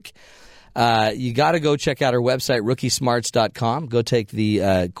Work. You got to go check out her website, rookiesmarts.com. Go take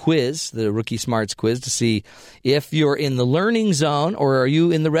the quiz, the Rookie Smarts quiz, to see if you're in the learning zone or are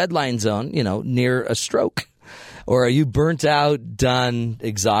you in the red line zone, near a stroke. Or are you burnt out, done,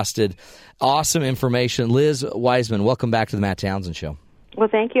 exhausted? Awesome information. Liz Wiseman, welcome back to the Matt Townsend Show. Well,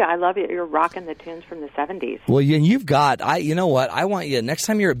 thank you. I love it. You're rocking the tunes from the 70s. Well, you've got, you know what? I want you, next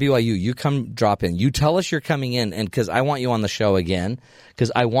time you're at BYU, you come drop in. You tell us you're coming in, and because I want you on the show again, because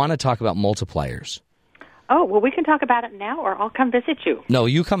I want to talk about multipliers. Oh, well, we can talk about it now, or I'll come visit you. No,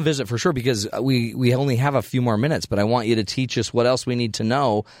 you come visit for sure, because we only have a few more minutes, but I want you to teach us what else we need to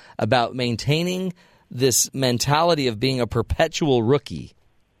know about maintaining this mentality of being a perpetual rookie.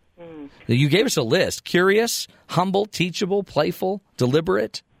 You gave us a list. Curious, humble, teachable, playful,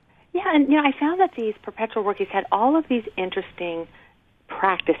 deliberate. Yeah, and I found that these perpetual rookies had all of these interesting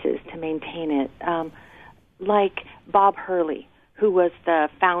practices to maintain it. Like Bob Hurley, who was the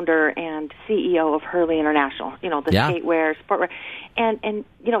founder and CEO of Hurley International, the skatewear, sportwear. And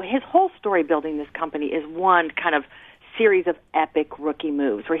his whole story building this company is one kind of series of epic rookie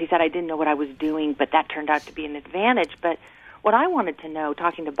moves where he said, I didn't know what I was doing, but that turned out to be an advantage. But what I wanted to know,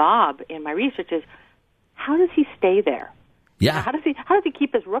 talking to Bob in my research, is how does he stay there? Yeah. How does he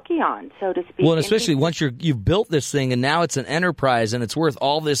keep his rookie on, so to speak? Well, and especially once you've built this thing and now it's an enterprise and it's worth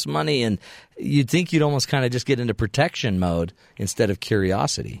all this money, and you'd think you'd almost kind of just get into protection mode instead of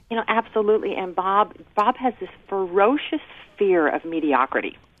curiosity. Absolutely. And Bob has this ferocious fear of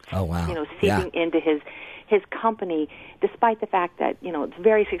mediocrity. Oh, wow. Seeping into his company, despite the fact that, it's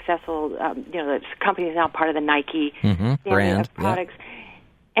very successful. The company is now part of the Nike brand of products. Yeah.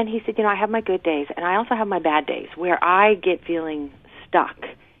 And he said, I have my good days, and I also have my bad days where I get feeling stuck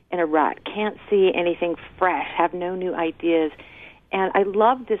in a rut, can't see anything fresh, have no new ideas. And I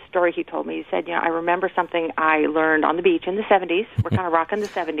love this story he told me. He said, I remember something I learned on the beach in the 70s. We're kind of rocking the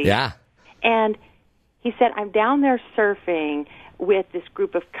 70s. Yeah. And he said, I'm down there surfing with this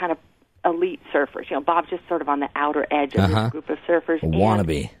group of kind of elite surfers. Bob's just sort of on the outer edge of this group of surfers.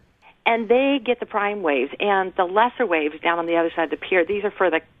 Wannabe. And they get the prime waves, and the lesser waves down on the other side of the pier, these are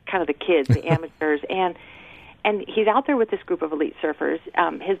for the kind of the kids, the amateurs. And he's out there with this group of elite surfers.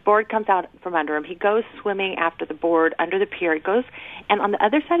 His board comes out from under him. He goes swimming after the board under the pier. He goes, and on the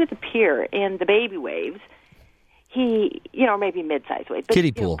other side of the pier, in the baby waves, he, maybe mid-sized waves, but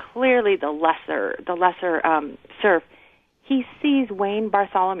kiddie pool. Clearly the lesser surf. He sees Wayne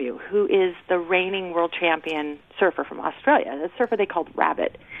Bartholomew, who is the reigning world champion surfer from Australia, the surfer they called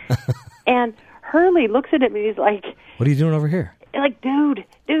Rabbit. And Hurley looks at him and he's like, what are you doing over here? Like, dude,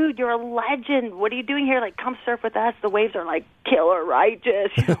 you're a legend. What are you doing here? Like, come surf with us. The waves are like killer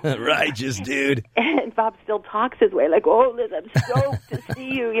righteous. Righteous, dude. And Bob still talks his way, like, oh, Liz, I'm stoked to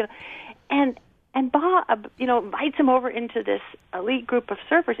see you. And Bob, invites him over into this elite group of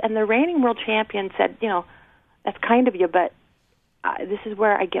surfers. And the reigning world champion said, that's kind of you, but this is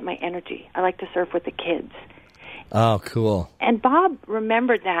where I get my energy. I like to surf with the kids. Oh, cool. And Bob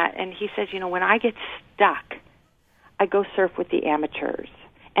remembered that, and he says, when I get stuck, I go surf with the amateurs.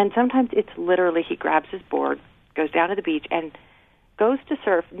 And sometimes it's literally he grabs his board, goes down to the beach, and goes to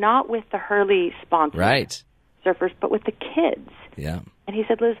surf, not with the Hurley sponsored surfers, but with the kids. Yeah. And he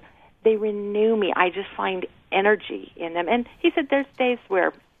said, Liz, they renew me. I just find energy in them. And he said there's days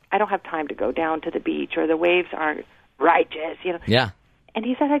where I don't have time to go down to the beach or the waves aren't righteous, Yeah. And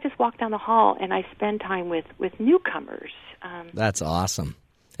he said, I just walk down the hall and I spend time with newcomers. That's awesome.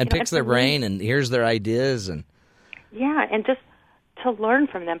 And picks their brain and hears their ideas. And just to learn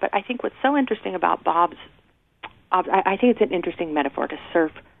from them. But I think what's so interesting about Bob's, I think it's an interesting metaphor to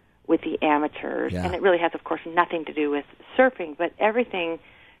surf with the amateurs. Yeah. And it really has, of course, nothing to do with surfing, but everything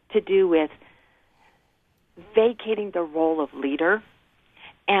to do with vacating the role of leader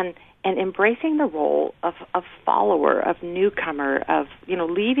and embracing the role of follower, of newcomer, of,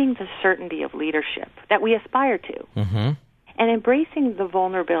 leaving the certainty of leadership that we aspire to. Mm-hmm. And embracing the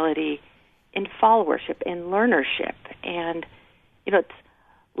vulnerability in followership, in learnership. And, it's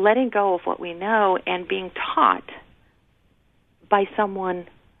letting go of what we know and being taught by someone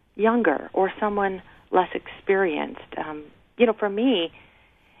younger or someone less experienced. For me,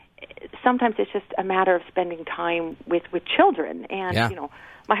 sometimes it's just a matter of spending time with children. And,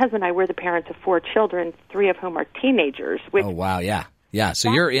 my husband and I, we're the parents of 4 children, 3 of whom are teenagers. Oh, wow, yeah. Yeah,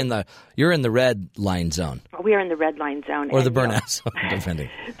 so you're in the red line zone. We are in the red line zone. Or the burnout zone, depending.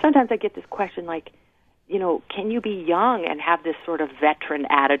 Sometimes I get this question like, can you be young and have this sort of veteran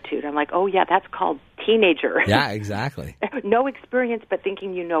attitude? I'm like, oh, yeah, that's called teenager. Yeah, exactly. No experience but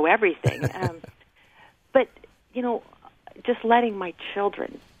thinking you know everything. But, just letting my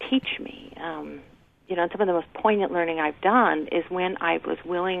children teach me. And some of the most poignant learning I've done is when I was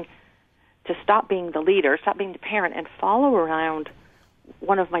willing to stop being the leader, stop being the parent, and follow around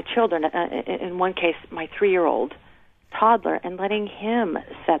one of my children, in one case, my 3-year-old toddler, and letting him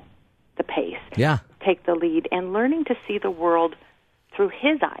set the pace, take the lead, and learning to see the world through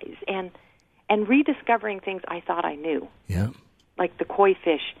his eyes, and rediscovering things I thought I knew, like the koi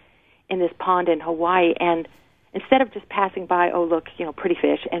fish in this pond in Hawaii, and instead of just passing by, oh, look, pretty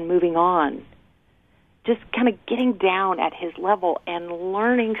fish, and moving on, just kind of getting down at his level and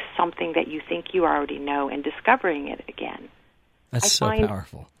learning something that you think you already know and discovering it again. That's so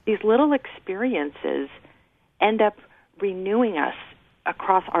powerful. These little experiences end up renewing us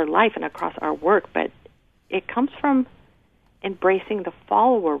across our life and across our work, but it comes from embracing the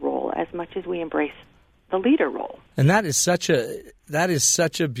follower role as much as we embrace the leader role. And that is such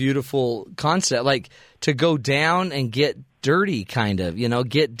a beautiful concept, like to go down and get dirty, kind of,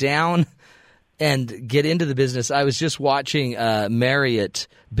 get down and get into the business. I was just watching Bill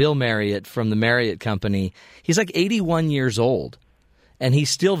Marriott from the Marriott Company. He's like 81 years old, and he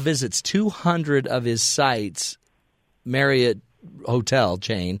still visits 200 of his sites, Marriott hotel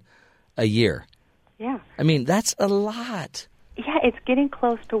chain, a year. Yeah. I mean, that's a lot. it's getting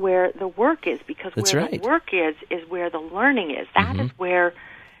close to where the work is, because That's where right. the work is where the learning is. That is where,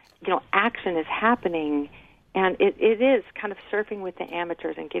 action is happening, and it is kind of surfing with the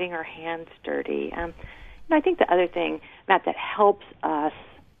amateurs and getting our hands dirty. And I think the other thing, Matt, that helps us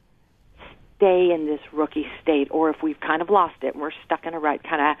stay in this rookie state, or if we've kind of lost it and we're stuck in a rut,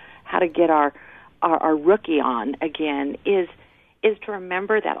 kind of how to get our rookie on again, is to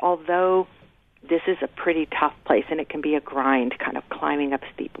remember that although this is a pretty tough place and it can be a grind, kind of climbing up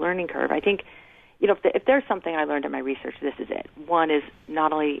a steep learning curve, I think, if there's something I learned in my research, this is it. One is,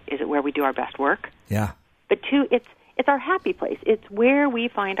 not only is it where we do our best work, Yeah. but two, it's our happy place. It's where we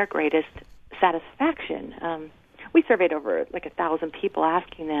find our greatest satisfaction. We surveyed over 1,000 people,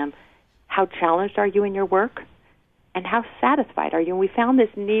 asking them, how challenged are you in your work, and how satisfied are you? And we found this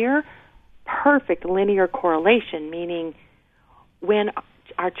near perfect linear correlation, meaning when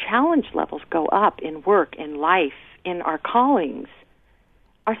our challenge levels go up in work, in life, in our callings,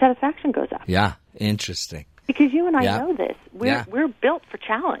 our satisfaction goes up. Yeah. Interesting. Because you and I Yeah. know this. We're built for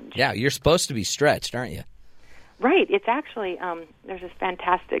challenge. Yeah. You're supposed to be stretched, aren't you? Right. It's actually, there's this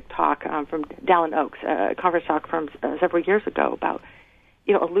fantastic talk from Dallin Oaks, a conference talk from several years ago about,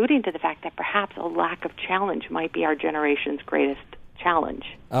 alluding to the fact that perhaps a lack of challenge might be our generation's greatest challenge.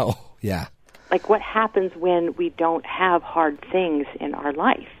 Oh, yeah. Like, what happens when we don't have hard things in our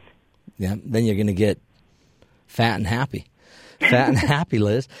life? Yeah. Then you're going to get fat and happy. Fat and happy,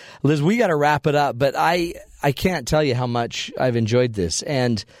 Liz. Liz, we got to wrap it up, but I can't tell you how much I've enjoyed this.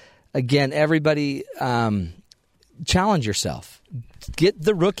 And again, everybody, challenge yourself. Get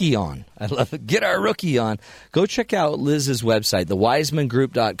the rookie on. I love it. Get our rookie on. Go check out Liz's website,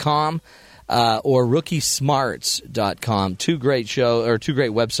 thewisemangroup.com or rookiesmarts.com. Two great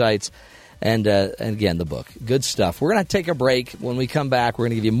websites. And again, the book. Good stuff. We're going to take a break. When we come back, we're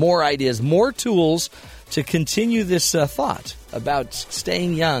going to give you more ideas, more tools to continue this thought about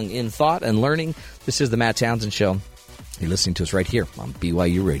staying young in thought and learning. This is the Matt Townsend Show. You're listening to us right here on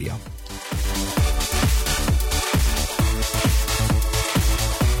BYU Radio.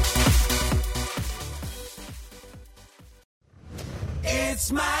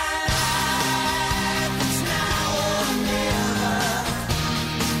 It's my life, it's now or never. I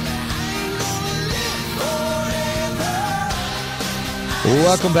ain't gonna live forever.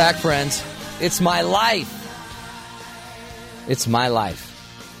 Welcome back, friends. It's my life. It's my life.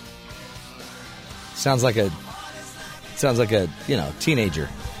 Sounds like a teenager.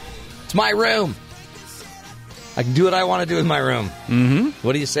 It's my room. I can do what I want to do in my room. Mm-hmm.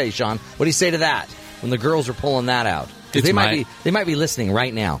 What do you say, Sean? What do you say to that when the girls are pulling that out? They might be listening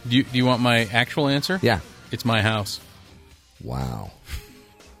right now. Do you want my actual answer? Yeah. It's my house. Wow.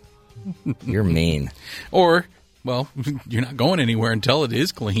 You're mean. Or, well, you're not going anywhere until it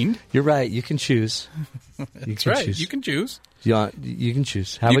is cleaned. You're right. You can choose. That's right. You can choose. You can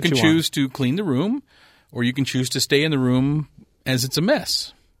choose. You can choose to clean the room, or you can choose to stay in the room as it's a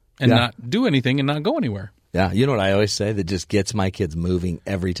mess and not do anything and not go anywhere. Yeah. You know what I always say that just gets my kids moving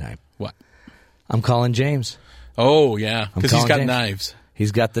every time? What? I'm calling James. Oh, yeah, because he's got James. knives.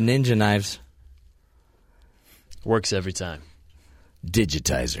 He's got the ninja knives. Works every time.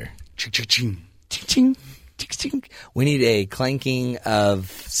 Digitizer. Ching-ching-ching. Ching, ching, ching. We need a clanking of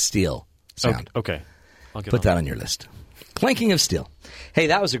steel sound. Okay. I'll get Put on that on your list. Clanking of steel. Hey,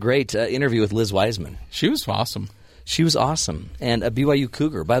 that was a great interview with Liz Wiseman. She was awesome. She was awesome. And a BYU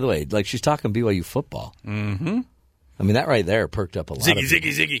Cougar, by the way. Like, she's talking BYU football. Mm-hmm. I mean, that right there perked up a lot.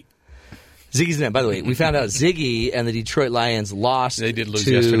 Ziggy. Ziggy's name. By the way, we found out Ziggy and the Detroit Lions lost. They did lose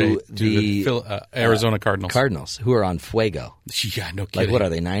to yesterday to the Arizona Cardinals. Cardinals, who are on fuego. Yeah, no kidding. Like, what are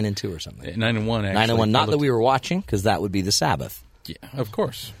they, 9-2 or something? 9-1, actually. 9-1. Not that we were watching, because that would be the Sabbath. Yeah, of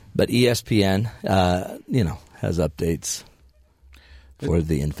course. But ESPN, has updates for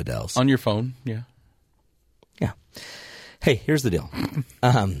the infidels. On your phone, yeah. Yeah. Hey, here's the deal.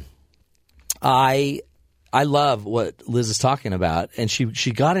 I love what Liz is talking about, and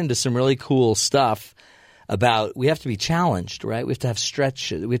she got into some really cool stuff about we have to be challenged, right? We have to have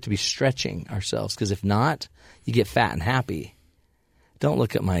stretch. We have to be stretching ourselves, because if not, you get fat and happy. Don't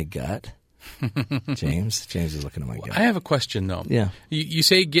look at my gut, James. James is looking at my gut. I have a question, though. Yeah. You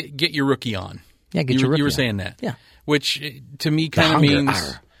say get your rookie on. Yeah, get your rookie You were on. saying that. Yeah. Which, to me, kind of means...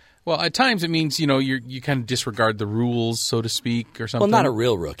 Arr. Well, at times it means, you kind of disregard the rules, so to speak, or something. Well, not a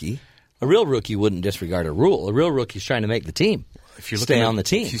real rookie. A real rookie wouldn't disregard a rule. A real rookie's trying to make the team. If you're stay on the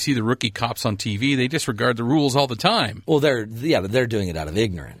team. If you see the rookie cops on TV, they disregard the rules all the time. Well, but they're doing it out of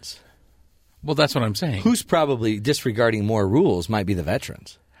ignorance. Well, that's what I'm saying. Who's probably disregarding more rules might be the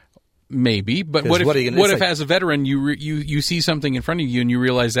veterans. Maybe, but what if as a veteran you see something in front of you and you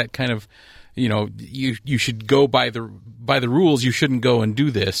realize that kind of you should go by the rules. You shouldn't go and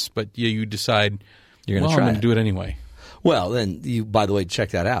do this, but you decide You're going to try I'm going it. to do it anyway. Well, then by the way,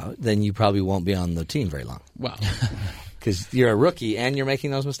 check that out. Then you probably won't be on the team very long. Well, because you're a rookie and you're making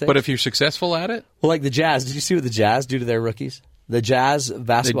those mistakes. but if you're successful at it, well, like the Jazz, did you see what the Jazz do to their rookies? The Jazz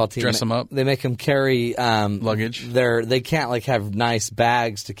basketball team dress them up? They make them carry Luggage? They can't have nice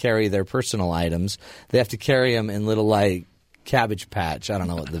bags to carry their personal items. They have to carry them in little Cabbage Patch. I don't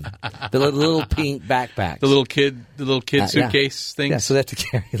know what the little pink backpacks. the little kid suitcase things. Yeah, so they have to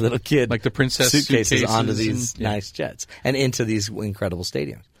carry little kid Like the princess suitcases onto suitcases these and- nice jets and into these incredible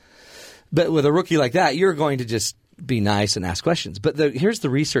stadiums. But with a rookie like that, you're going to just be nice and ask questions. But here's the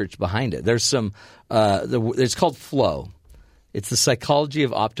research behind it. There's some. It's called flow. It's the psychology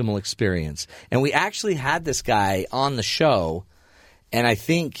of optimal experience. And we actually had this guy on the show, and I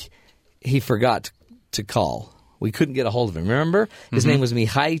think he forgot to call. We couldn't get a hold of him. Remember? His name was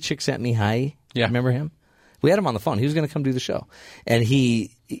Mihai Csikszentmihalyi. Yeah. Remember him? We had him on the phone. He was going to come do the show. And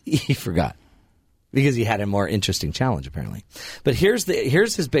he forgot because he had a more interesting challenge, apparently. But here's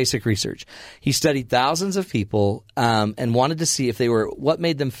his basic research. He studied thousands of people and wanted to see if what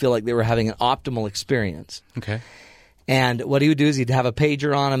made them feel like they were having an optimal experience. Okay. And what he would do is he'd have a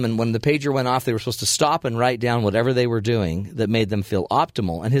pager on them, and when the pager went off, they were supposed to stop and write down whatever they were doing that made them feel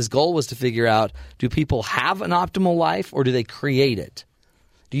optimal. And his goal was to figure out, do people have an optimal life, or do they create it?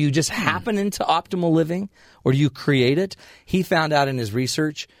 Do you just happen into optimal living, or do you create it? He found out in his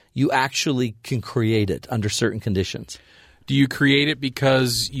research, you actually can create it under certain conditions. Do you create it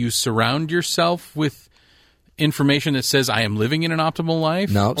because you surround yourself with information that says I am living in an optimal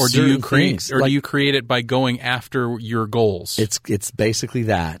life? No, or do you certain create things, do you create it by going after your goals? It's basically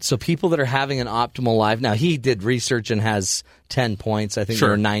that. So people that are having an optimal life. Now he did research and has 10 points. I think Sure.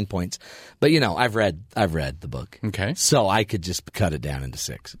 there are 9 points. But I've read the book. Okay. So I could just cut it down into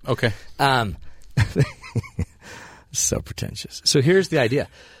 6. Okay. So pretentious. So here's the idea.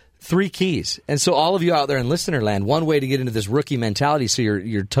 3 keys. And so all of you out there in listener land, one way to get into this rookie mentality so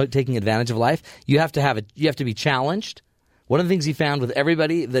you're taking advantage of life, you have to be challenged. One of the things he found with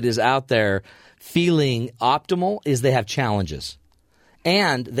everybody that is out there feeling optimal is they have challenges.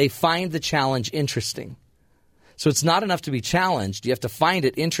 And they find the challenge interesting. So it's not enough to be challenged. You have to find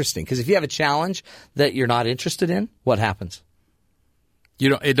it interesting. Because if you have a challenge that you're not interested in, what happens?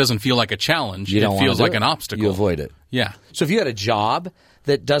 It doesn't feel like a challenge. You It don't feels wanna like do an it. obstacle. You avoid it. Yeah. So if you had a job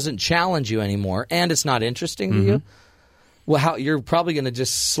that doesn't challenge you anymore and it's not interesting to you, well, you're probably going to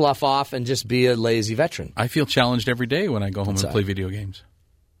just slough off and just be a lazy veteran. I feel challenged every day when I go home and play video games.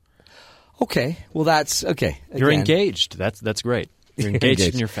 Okay. Well, that's okay. You're Again, engaged. That's great. You're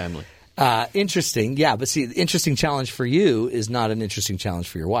engaged in your family. Interesting. Yeah, but see, the interesting challenge for you is not an interesting challenge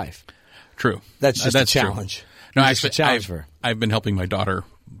for your wife. True. That's just a true. challenge. No, It's just actually, a challenge for her. I've been helping my daughter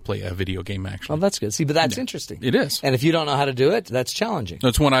play a video game, actually. Well, that's good. See, but that's interesting. It is. And if you don't know how to do it, that's challenging.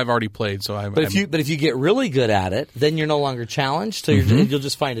 That's one I've already played, so But if you get really good at it, then you're no longer challenged. So you'll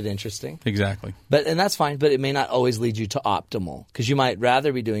just find it interesting. Exactly. And that's fine. But it may not always lead you to optimal because you might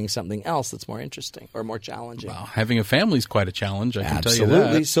rather be doing something else that's more interesting or more challenging. Well, having a family is quite a challenge. I can tell you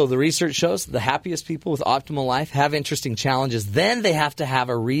Absolutely. that. So the research shows the happiest people with optimal life have interesting challenges. Then they have to have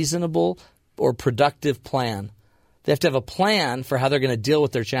a reasonable or productive plan. They have to have a plan for how they're going to deal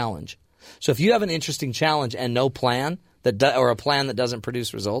with their challenge. So if you have an interesting challenge and no plan or a plan that doesn't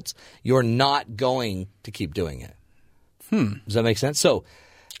produce results, you're not going to keep doing it. Does that make sense? So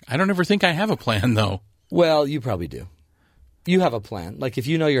I don't ever think I have a plan, though. well, you probably do. You have a plan. Like if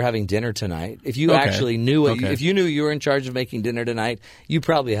you know you're having dinner tonight, if you Okay. actually knew Okay. if you knew you were in charge of making dinner tonight, you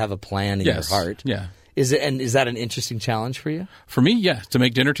probably have a plan in Yes. your heart. Yeah. Is that an interesting challenge for you? For me, yeah. To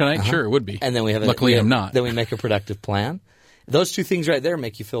make dinner tonight, sure, it would be. And then Luckily, I'm not. Then we make a productive plan. Those 2 things right there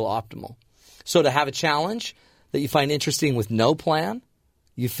make you feel optimal. So to have a challenge that you find interesting with no plan,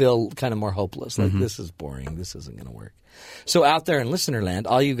 you feel kind of more hopeless. Like this is boring. This isn't going to work. So out there in listener land,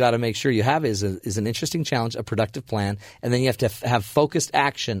 all you got to make sure you have is an interesting challenge, a productive plan, and then you have to have focused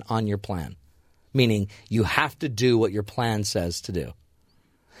action on your plan. Meaning you have to do what your plan says to do.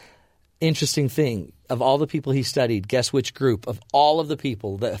 Interesting thing, of all the people he studied, guess which group of all of the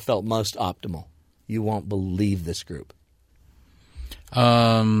people that felt most optimal? You won't believe this group.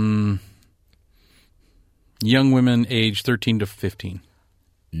 Young women age 13 to 15.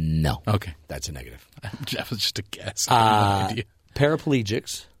 No. Okay. That's a negative. That was just a guess. I have no idea.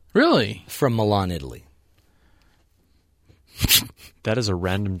 Paraplegics Really? from Milan, Italy. That is a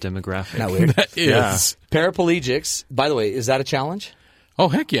random demographic. Not weird. That is. Yeah. Paraplegics, by the way, is that a challenge? Oh,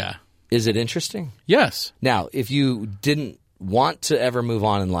 heck yeah. Is it interesting? Yes. Now, if you didn't want to ever move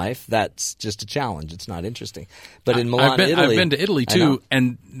on in life, that's just a challenge. It's not interesting. But in Milan, Italy... I've been to Italy, too,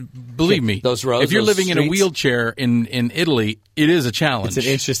 and believe me, those roads, if you're living streets, in a wheelchair in Italy, it is a challenge. It's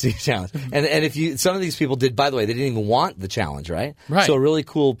an interesting challenge. And if some of these people did, by the way, they didn't even want the challenge, right? Right. So a really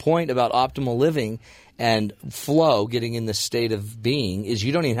cool point about optimal living and flow, getting in the state of being, is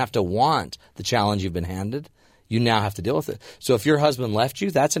you don't even have to want the challenge you've been handed. You now have to deal with it. So if your husband left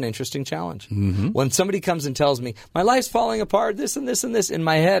you, that's an interesting challenge. Mm-hmm. When somebody comes and tells me, my life's falling apart, this and this and this, in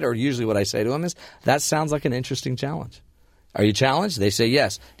my head, or usually what I say to them is, that sounds like an interesting challenge. Are you challenged? They say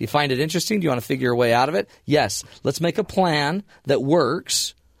yes. Do you find it interesting? Do you want to figure a way out of it? Yes. Let's make a plan that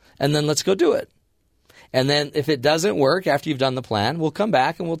works, and then let's go do it. And then if it doesn't work after you've done the plan, we'll come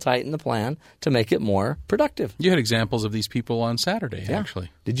back and we'll tighten the plan to make it more productive. You had examples of these people on Saturday, actually.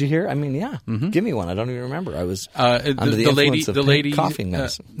 Did you hear? I mean, yeah. Mm-hmm. Give me one. I don't even remember. I was under the influence of coughing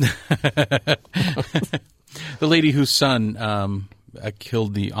medicine. The lady whose son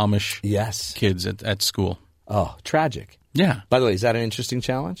killed the Amish kids at school. Oh, tragic. Yeah. By the way, is that an interesting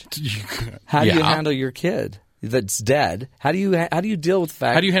challenge? How do you handle your kid that's dead? How do you deal with the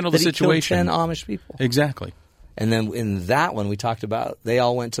fact how do you handle that the situation? He killed 10 Amish people? Exactly. And then in that one we talked about, they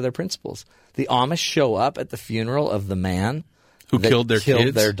all went to their principals. The Amish show up at the funeral of the man who killed their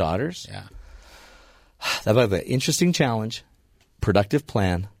kids? Their daughters. Yeah. That, by the way, interesting challenge, productive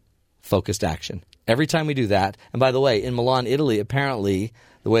plan, focused action. Every time we do that, and by the way, in Milan, Italy, apparently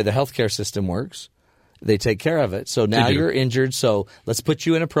the way the healthcare system works, they take care of it. So now you're injured, so let's put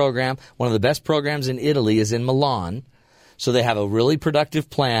you in a program. One of the best programs in Italy is in Milan. So they have a really productive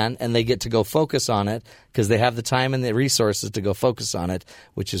plan, and they get to go focus on it because they have the time and the resources to go focus on it,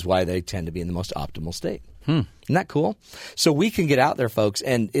 which is why they tend to be in the most optimal state. Isn't that cool? So we can get out there, folks,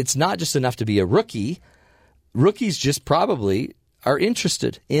 and it's not just enough to be a rookie. Rookies just probably are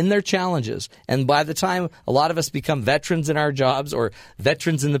interested in their challenges. And by the time a lot of us become veterans in our jobs or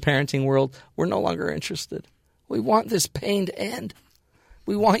veterans in the parenting world, we're no longer interested. We want this pain to end.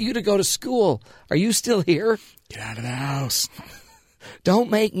 We want you to go to school. Are you still here? Get out of the house. Don't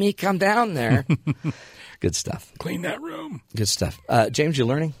make me come down there. Good stuff. Clean that room. Good stuff. James, you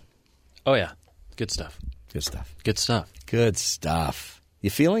learning? Oh, yeah. Good stuff. Good stuff. Good stuff. Good stuff. You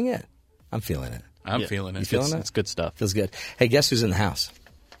feeling it? I'm feeling it. I'm feeling it. You feeling it? It's good stuff. Feels good. Hey, guess who's in the house?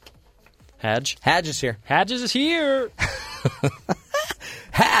 Hadge. Hadge is here. Hadge is here.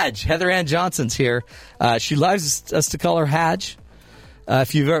 Hadge. Heather Ann Johnson's here. She likes us to call her Hadge.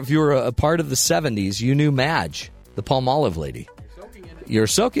 If you were a part of the 70s, you knew Madge, the Palmolive lady. You're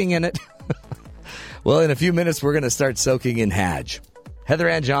soaking in it. Well, in a few minutes, we're going to start soaking in Hadge. Heather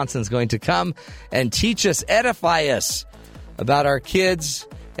Ann Johnson's going to come and teach us, edify us about our kids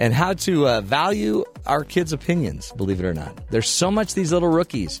and how to value our kids' opinions, believe it or not. There's so much these little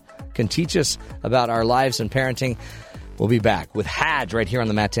rookies can teach us about our lives and parenting. We'll be back with Hadge right here on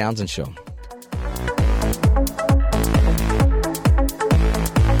the Matt Townsend Show.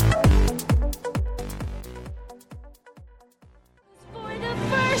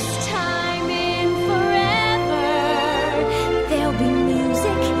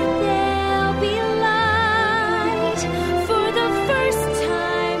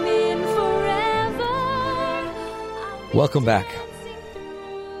 Welcome back.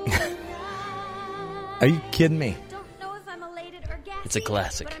 Are you kidding me? It's a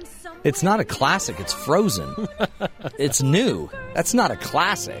classic. It's not a classic. It's Frozen. It's new. That's not a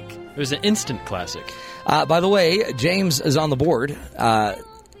classic. It was an instant classic. By the way, James is on the board.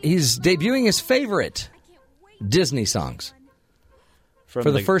 He's debuting his favorite Disney songs for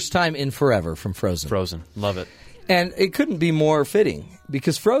the first time in forever from Frozen. Frozen. Love it. And it couldn't be more fitting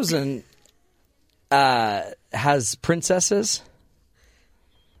because Frozen has princesses.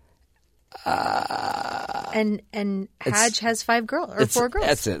 And Hadge has 5 girls or 4 girls.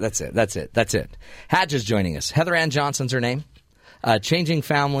 That's it. Hadge is joining us. Heather Ann Johnson's her name. Changing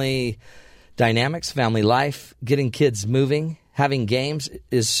family dynamics, family life, getting kids moving, having games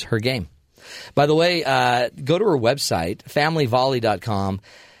is her game. By the way, go to her website, familyvolley.com.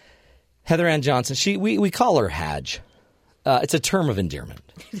 Heather Ann Johnson, we call her Hadge. It's a term of endearment.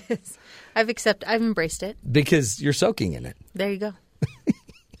 It is. I've embraced it. Because you're soaking in it. There you go.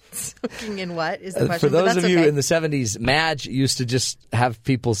 Soaking in what is the question? For those of you in the 70s, Madge used to just have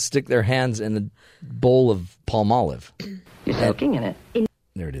people stick their hands in a bowl of Palmolive. You're soaking in it.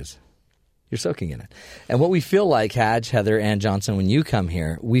 There it is. You're soaking in it. And what we feel like, Hadge, Heather Ann Johnson, when you come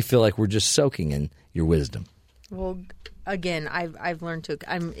here, we feel like we're just soaking in your wisdom. Well, again, I've learned to.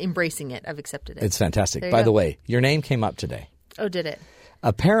 I'm embracing it. I've accepted it. It's fantastic. By the way, your name came up today. Oh, did it?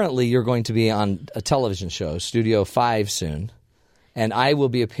 Apparently, you're going to be on a television show, Studio 5, soon. And I will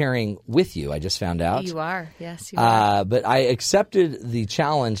be appearing with you, I just found out. You are. Yes, you are. But I accepted the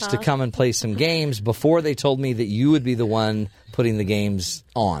challenge to come and play some games before they told me that you would be the one putting the games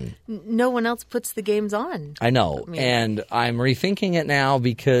on. No one else puts the games on. I know. And I'm rethinking it now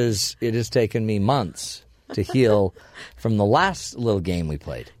because it has taken me months to heal from the last little game we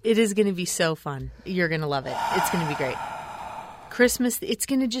played. It is going to be so fun. You're going to love it. It's going to be great. Christmas, it's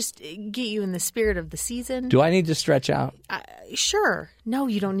going to just get you in the spirit of the season. Do I need to stretch out? Sure. No,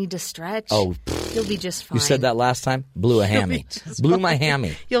 you don't need to stretch. Oh, you'll be just fine. You said that last time? Blew a hammy. Blew my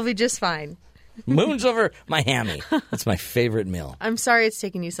hammy. You'll be just fine. Moon's over my hammy. That's my favorite meal. I'm sorry it's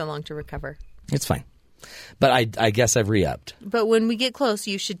taken you so long to recover. It's fine. But I guess I've re-upped. But when we get close,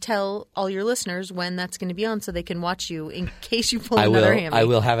 you should tell all your listeners when that's going to be on so they can watch you in case you pull another hammy. I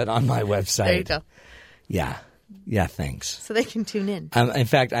will have it on my website. There you go. Yeah. Yeah, thanks. So they can tune in. In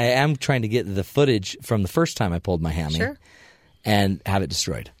fact, I am trying to get the footage from the first time I pulled my hammy and have it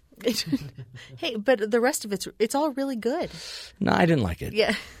destroyed. Hey, but the rest of it's all really good. No, I didn't like it.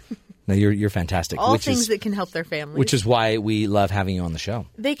 Yeah. No, you're fantastic. All things that can help their families. Which is why we love having you on the show.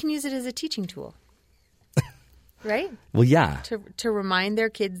 They can use it as a teaching tool. Right? Well, yeah. To remind their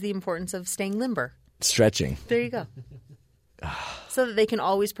kids the importance of staying limber. Stretching. There you go. So that they can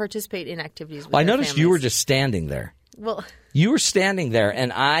always participate in activities with I their noticed families. you were just standing there. Well, you were standing there,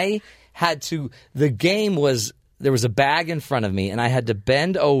 and I had to – the game was – there was a bag in front of me, and I had to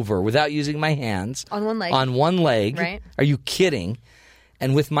bend over without using my hands. On one leg. On one leg. Right. Are you kidding?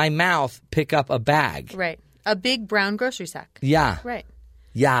 And with my mouth, pick up a bag. Right. A big brown grocery sack. Yeah. Right.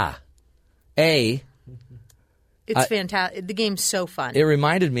 Yeah. It's fantastic. The game's so fun. It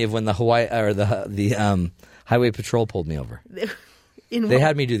reminded me of when the Highway Patrol pulled me over. They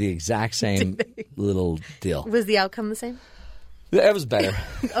had me do the exact same little deal. Was the outcome the same? It was better.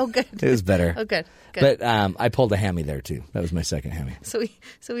 Oh, good. It was better. Oh, good. But I pulled a hammy there, too. That was my second hammy.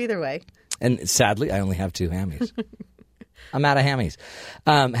 So either way. And sadly, I only have 2 hammies. I'm out of hammies.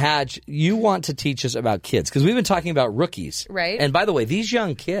 Hadj, you want to teach us about kids because we've been talking about rookies. Right. And by the way, these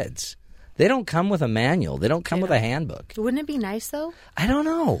young kids, they don't come with a manual. They don't come with a handbook. Wouldn't it be nice, though? I don't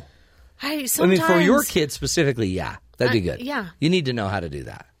know. I mean, for your kids specifically, yeah. That'd be good. Yeah. You need to know how to do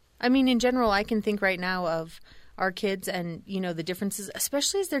that. I mean, in general, I can think right now of our kids and, the differences,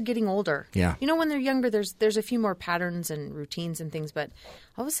 especially as they're getting older. Yeah. When they're younger, there's a few more patterns and routines and things, but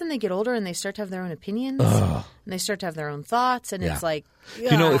all of a sudden they get older and they start to have their own opinions and they start to have their own thoughts, and it's like,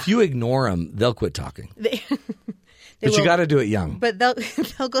 if you ignore them, they'll quit talking. But you got to do it young. But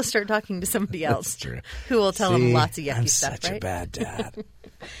they'll go start talking to somebody else. That's true. Who will tell them lots of yucky stuff, I'm such a bad dad.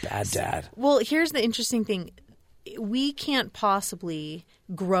 Bad dad. Well, here's the interesting thing. We can't possibly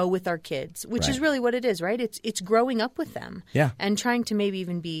grow with our kids, which is really what it is, right? It's growing up with them. Yeah. And trying to maybe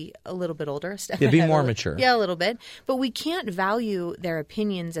even be a little bit older. Be more mature. Yeah, a little bit. But we can't value their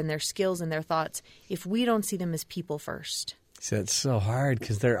opinions and their skills and their thoughts if we don't see them as people first. So it's so hard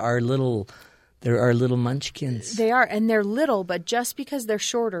because there are little munchkins. They are, and they're little, but just because they're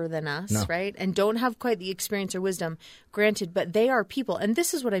shorter than us, right, and don't have quite the experience or wisdom, granted, but they are people. And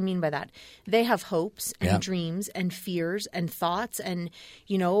this is what I mean by that. They have hopes and dreams and fears and thoughts and,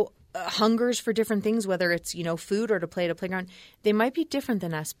 hungers for different things, whether it's, food or to play at a playground. They might be different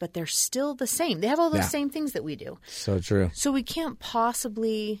than us, but they're still the same. They have all those same things that we do. So true. So we can't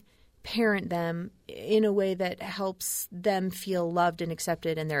possibly parent them in a way that helps them feel loved and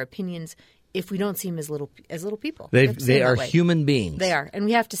accepted and their opinions if we don't see them as little people. They are human beings. They are, and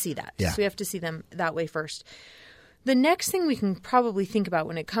we have to see that. Yeah. So we have to see them that way first. The next thing we can probably think about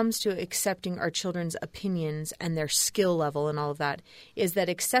when it comes to accepting our children's opinions and their skill level and all of that is that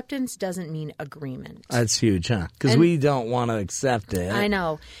acceptance doesn't mean agreement. That's huge, huh? Because we don't want to accept it. I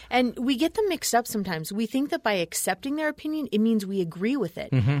know. And we get them mixed up sometimes. We think that by accepting their opinion, it means we agree with it.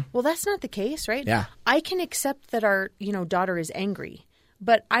 Mm-hmm. Well, that's not the case, right? Yeah. I can accept that our daughter is angry.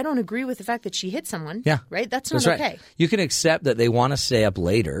 But I don't agree with the fact that she hit someone. Yeah. Right? That's not okay. You can accept that they want to stay up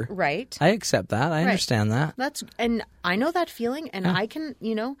later. Right. I accept that. I understand that. And I know that feeling, and I can,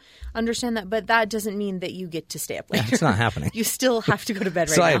 understand that. But that doesn't mean that you get to stay up later. It's not happening. You still have to go to bed right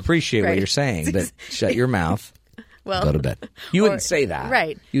now. So I appreciate what you're saying, but shut your mouth. Well, go to bed. You wouldn't say that,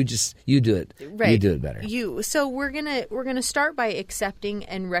 right? You do it. Right. You do it better. So we're gonna start by accepting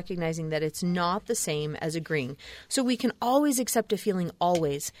and recognizing that it's not the same as agreeing. So we can always accept a feeling.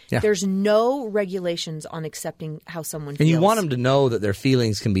 Always. Yeah. There's no regulations on accepting how someone feels. And you want them to know that their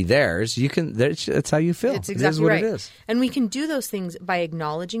feelings can be theirs. You can. That's how you feel. It's exactly it is what right. it is. And we can do those things by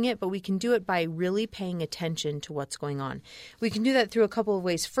acknowledging it, but we can do it by really paying attention to what's going on. We can do that through a couple of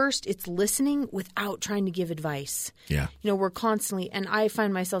ways. First, it's listening without trying to give advice. feelings. Yeah. We're constantly, and I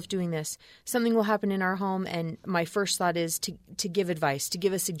find myself doing this. Something will happen in our home, and my first thought is to give advice, to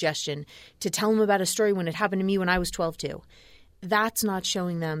give a suggestion, to tell them about a story when it happened to me when I was 12 too. That's not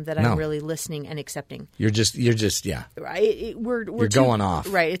showing them that I'm really listening and accepting. You're just yeah. Right? We're going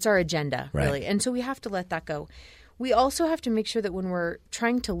off. Right. It's our agenda, right. really. And so we have to let that go. We also have to make sure that when we're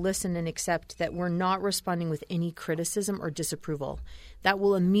trying to listen and accept, that we're not responding with any criticism or disapproval. That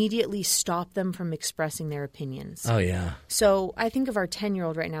will immediately stop them from expressing their opinions. Oh, yeah. So I think of our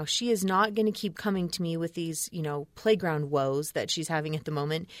 10-year-old right now. She is not going to keep coming to me with these, playground woes that she's having at the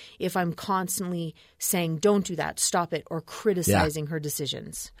moment if I'm constantly saying, don't do that, stop it, or criticizing her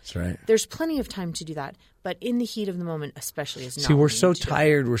decisions. That's right. There's plenty of time to do that. But in the heat of the moment, especially, is not. See, we're so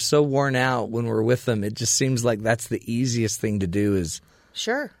tired. We're so worn out when we're with them. It just seems like that's the easiest thing to do is,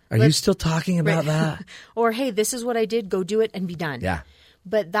 sure. Are you still talking about that? Or, hey, this is what I did. Go do it and be done. Yeah.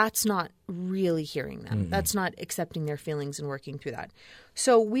 But that's not really hearing them. That's not accepting their feelings and working through that.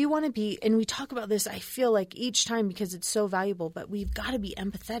 So we want to be, and we talk about this, I feel like each time because it's so valuable, but we've got to be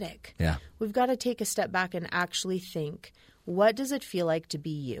empathetic. Yeah. We've got to take a step back and actually think, what does it feel like to be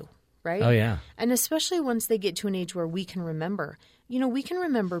you? Right? Oh, yeah. And especially once they get to an age where we can remember. We can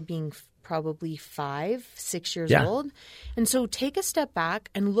remember being probably 5, 6 years old. And so take a step back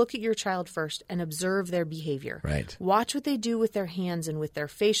and look at your child first and observe their behavior. Right. Watch what they do with their hands and with their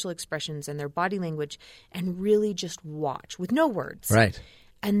facial expressions and their body language, and really just watch with no words. Right.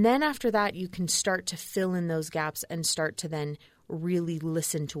 And then after that, you can start to fill in those gaps and start to then really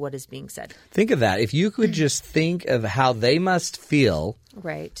listen to what is being said. Think of that. If you could just think of how they must feel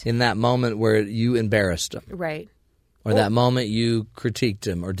in that moment where you embarrassed them. Right. Or that moment you critiqued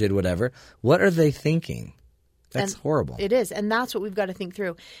them or did whatever. What are they thinking? That's horrible. It is. And that's what we've got to think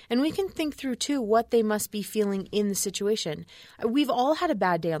through. And we can think through, too, what they must be feeling in the situation. We've all had a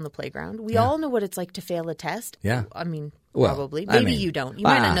bad day on the playground. We all know what it's like to fail a test. Yeah. I mean, well, probably. Maybe you don't. You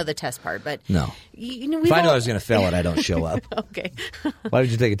might not know the test part, but no. If I know I was going to fail it, I don't show up. Okay. Why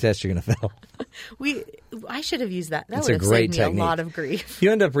would you take a test you're going to fail? I should have used that. That It's would a have great saved me technique. a lot of grief.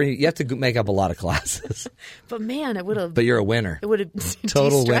 You have to make up a lot of classes. But man, it would have. But you're a winner. It would have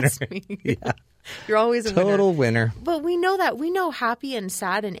Total winner. me. Yeah. You're always a winner. Total winner. But we know that. We know happy and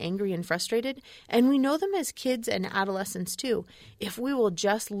sad and angry and frustrated. And we know them as kids and adolescents too. If we will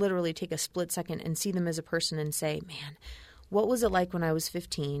just literally take a split second and see them as a person and say, man, what was it like when I was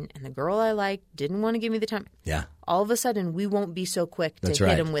 15 and the girl I liked didn't want to give me the time? Yeah. All of a sudden, we won't be so quick to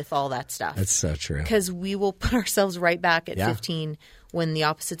hit them with all that stuff. That's so true. Because we will put ourselves right back at 15 when the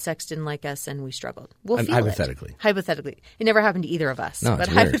opposite sex didn't like us and we struggled. We'll feel hypothetically. it. Hypothetically. It never happened to either of us. No, but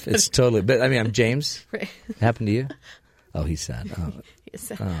it's weird. It's totally – but I mean, I'm James. Right. It happened to you? Oh, he's sad. Oh,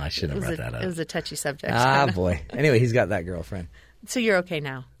 I should have brought that up. It was a touchy subject. Boy. Anyway, he's got that girlfriend. So you're okay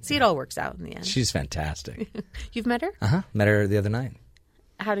now. See, it all works out in the end. She's fantastic. You've met her? Uh-huh. Met her the other night.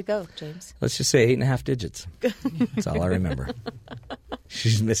 How'd it go, James? Let's just say 8.5 digits. That's all I remember.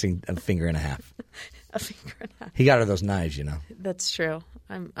 She's missing a finger and a half. A finger and a half. He got her those knives, That's true.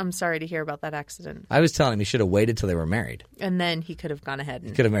 I'm sorry to hear about that accident. I was telling him he should have waited till they were married. And then he could have gone ahead.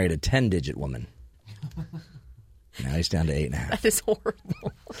 He could have married a 10-digit woman. Now he's down to 8.5. That is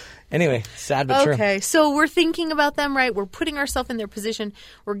horrible. Anyway, sad but true. Okay, so we're thinking about them, right? We're putting ourselves in their position.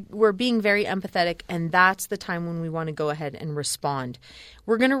 We're being very empathetic, and that's the time when we want to go ahead and respond.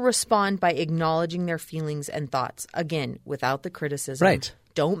 We're going to respond by acknowledging their feelings and thoughts. Again, without the criticism. Right.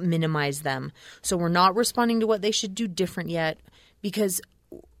 Don't minimize them. So we're not responding to what they should do different yet because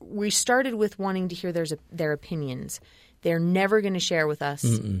we started with wanting to hear their opinions. They're never going to share with us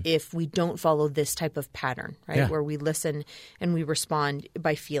if we don't follow this type of pattern, right? Yeah. Where we listen and we respond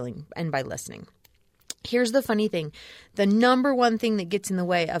by feeling and by listening. Here's the funny thing. The number one thing that gets in the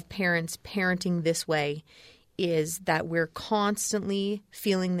way of parents parenting this way is that we're constantly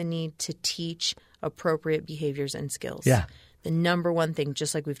feeling the need to teach appropriate behaviors and skills. Yeah. The number one thing,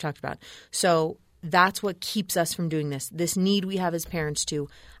 just like we've talked about. So that's what keeps us from doing this. This need we have as parents to,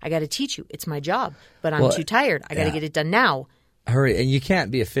 I got to teach you. It's my job, but I'm too tired. I got to get it done now. Hurry. And you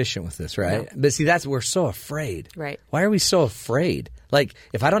can't be efficient with this, right? No. But see, we're so afraid. Right. Why are we so afraid? Like,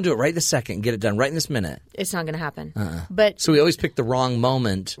 if I don't do it right this second and get it done right in this minute. It's not going to happen. So we always pick the wrong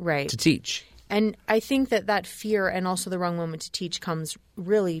moment to teach. And I think that fear and also the wrong moment to teach comes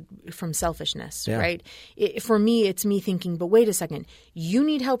really from selfishness, right? For me, it's me thinking, but wait a second, you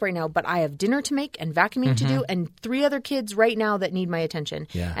need help right now, but I have dinner to make and vacuuming to do and 3 other kids right now that need my attention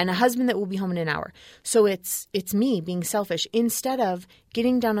and a husband that will be home in an hour. So it's me being selfish instead of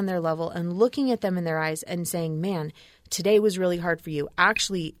getting down on their level and looking at them in their eyes and saying, man, today was really hard for you.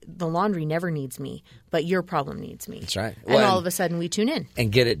 Actually, the laundry never needs me, but your problem needs me. That's right. And all of a sudden we tune in. And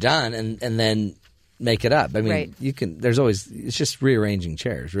get it done and then make it up. I mean, Right. you can. There's always. It's just rearranging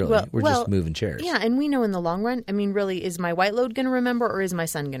chairs. Really, we're just moving chairs. Yeah, and we know in the long run. I mean, really, is my white load going to remember, or is my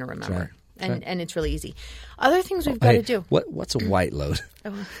son going to remember? right. And it's really easy. Other things we've got to do. What's a white load?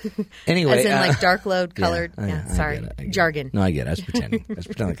 Anyway, As in like dark load, yeah, colored. I Sorry, get it. jargon. No, I get it. I was pretending. I was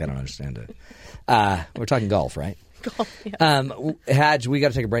pretending like I don't understand it. We're talking golf, right? Golf, yeah. Hadj, we got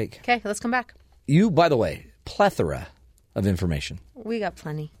to take a break. Okay, let's come back. You, by the way, plethora of information. We got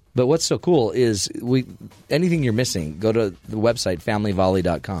plenty. But what's so cool is anything you're missing, go to the website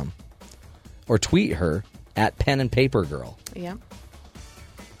familyvolley.com or tweet her at pen and paper girl. Yeah.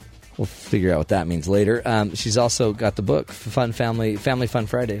 We'll figure out what that means later. She's also got the book, Fun Family Fun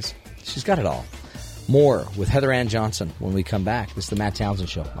Fridays. She's got it all. More with Heather Ann Johnson when we come back. This is the Matt Townsend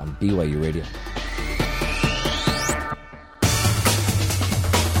Show on BYU Radio.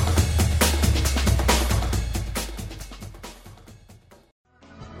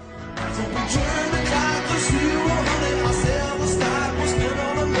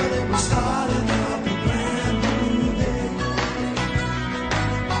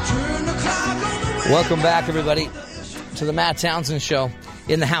 Welcome back, everybody, to the Matt Townsend Show.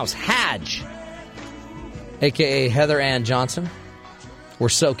 In the house, Hadj, a.k.a. Heather Ann Johnson. We're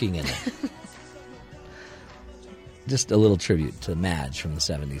soaking in it. Just a little tribute to Madge from the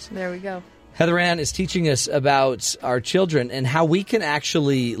 70s. There we go. Heather Ann is teaching us about our children and how we can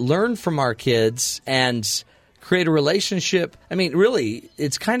actually learn from our kids and create a relationship. I mean, really,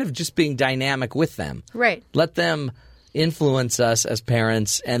 it's kind of just being dynamic with them. Right. Let them influence us as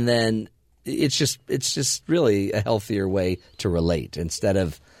parents, and then it's just really a healthier way to relate instead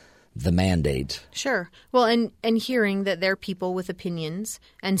of the mandate. Sure. Well, and hearing that there are people with opinions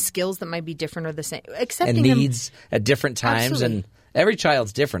and skills that might be different or the same. Accepting and them. needs at different times. Absolutely. And every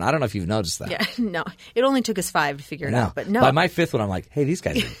child's different. I don't know if you've noticed that. Yeah, no. It only took us 5 to figure it out. But no. By my 5th one, I'm like, hey, these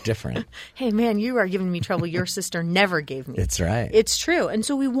guys are different. Hey, man, you are giving me trouble your sister never gave me. It's right. It's true. And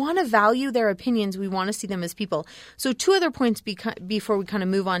so we want to value their opinions. We want to see them as people. So 2 other points before we kind of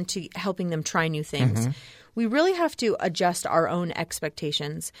move on to helping them try new things. Mm-hmm. We really have to adjust our own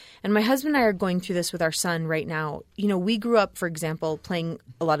expectations. And my husband and I are going through this with our son right now. You know, we grew up, for example, playing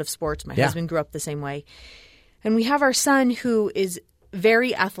a lot of sports. My husband grew up the same way. And we have our son who is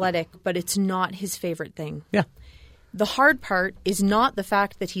very athletic, but it's not his favorite thing. Yeah. The hard part is not the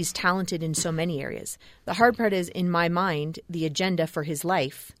fact that he's talented in so many areas. The hard part is, in my mind, the agenda for his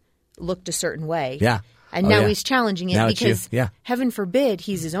life looked a certain way. Yeah. And now he's challenging it now because, heaven forbid,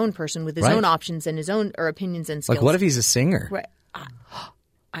 he's his own person with his own options and his own opinions and skills. Like, what if he's a singer? Right.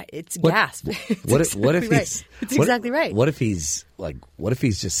 It's gasp. What if he's It's exactly right. What if he's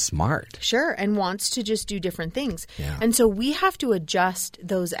just smart? Sure, and wants to just do different things. Yeah. And so we have to adjust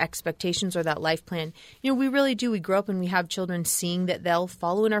those expectations or that life plan. You know, we really do. We grow up and we have children seeing that they'll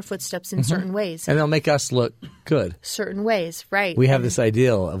follow in our footsteps in certain ways. And they'll make us look good. Certain ways, right. We have this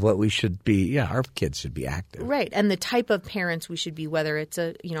ideal of what we should be. Yeah, our kids should be active. Right, and the type of parents we should be, whether it's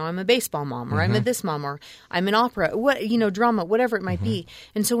I'm a baseball mom, or I'm a this mom, or I'm an opera, drama, whatever it might be.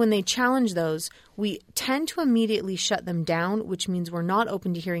 And so when they challenge those, we tend to immediately shut them down, which means we're not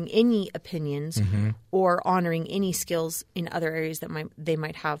open to hearing any opinions or honoring any skills in other areas that they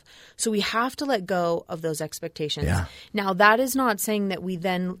might have. So we have to let go of those expectations. Yeah. Now, that is not saying that we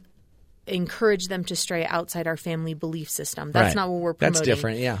then encourage them to stray outside our family belief system. That's not what we're promoting. That's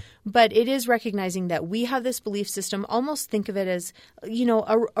different, yeah. But it is recognizing that we have this belief system. Almost think of it as,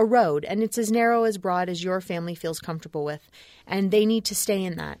 a road, and it's as narrow, as broad as your family feels comfortable with. And they need to stay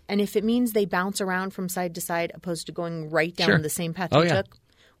in that. And if it means they bounce around from side to side opposed to going right down the same path you took,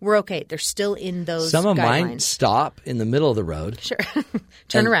 we're okay. They're still in those Some of guidelines. mine stop in the middle of the road. Sure.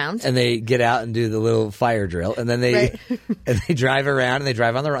 Turn around. And they get out and do the little fire drill. And then they drive around and they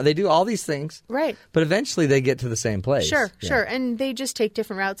drive on the road. They do all these things. Right. But eventually they get to the same place. Sure. And they just take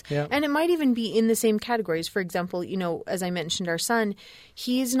different routes. Yeah. And it might even be in the same categories. For example, as I mentioned, our son,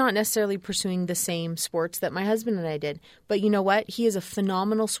 he's not necessarily pursuing the same sports that my husband and I did. But you know what? He is a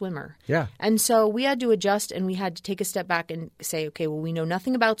phenomenal swimmer. Yeah. And so we had to adjust and we had to take a step back and say, okay, well, we know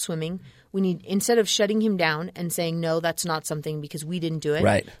nothing about swimming. We need, instead of shutting him down and saying, no, that's not something because we didn't do it.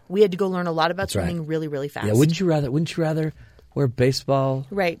 Right. We had to go learn a lot about swimming really, really fast. Yeah. Wouldn't you rather wear baseball?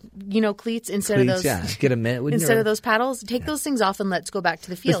 Right. Cleats instead of those. Yeah. Get a minute. Instead of those paddles, take those things off and let's go back to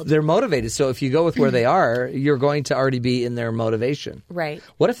the field. They're motivated. So if you go with where they are, you're going to already be in their motivation. Right.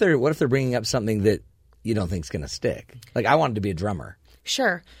 What if they're bringing up something that you don't think is going to stick? Like, I wanted to be a drummer.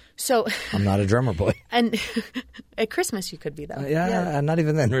 Sure. So I'm not a drummer boy. And at Christmas you could be, though. Not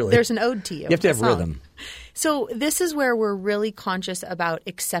even then, really. There's an ode to you. You have to have rhythm. So this is where we're really conscious about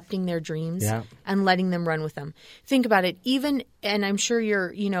accepting their dreams and letting them run with them. Think about it. Even, and I'm sure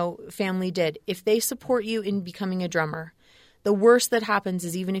your family did, if they support you in becoming a drummer, the worst that happens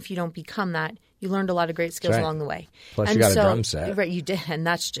is even if you don't become that, you learned a lot of great skills along the way. Plus, you got a drum set. Right, you did, and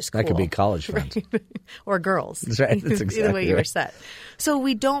that's just cool. That could be college friends. Right? Or girls. That's right. That's exactly Either way you were right. set. So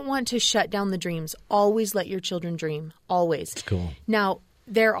we don't want to shut down the dreams. Always let your children dream. Always. It's cool. Now,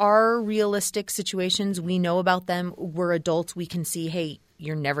 there are realistic situations. We know about them. We're adults. We can see, hey,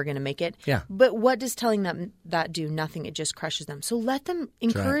 you're never going to make it. Yeah. But what does telling them that do? Nothing. It just crushes them. So let them,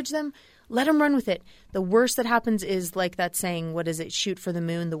 encourage them. Let them run with it. The worst that happens is like that saying, what is it? Shoot for the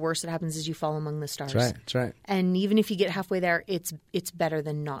moon. The worst that happens is you fall among the stars. That's right. And even if you get halfway there, it's better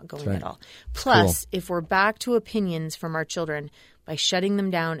than not going at all. Plus, if we're back to opinions from our children, by shutting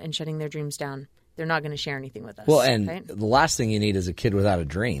them down and shutting their dreams down, they're not going to share anything with us. Well, and the last thing you need is a kid without a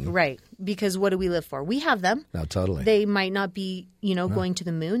dream. Right. Because what do we live for? We have them. No, totally. They might not be, going to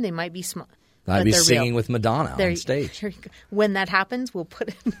the moon. They might be small. I'd be singing with Madonna on stage. When that happens, we'll put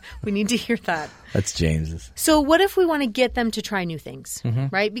it. We need to hear that. That's James's. So what if we want to get them to try new things,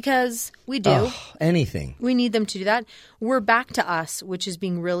 right? Because we do. Oh, anything. We need them to do that. We're back to us, which is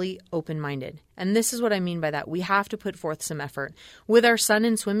being really open-minded. And this is what I mean by that. We have to put forth some effort. With our son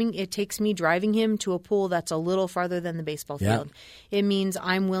in swimming, it takes me driving him to a pool that's a little farther than the baseball field. It means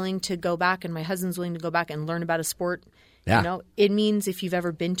I'm willing to go back and my husband's willing to go back and learn about a sport. Yeah. It means if you've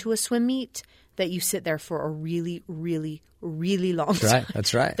ever been to a swim meet that you sit there for a really, really, really long time.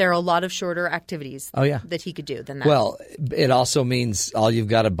 That's right. There are a lot of shorter activities that he could do than that. Well, it also means all you've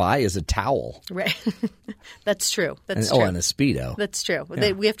got to buy is a towel. Right. That's true. That's true. true. Oh, and a Speedo. That's true.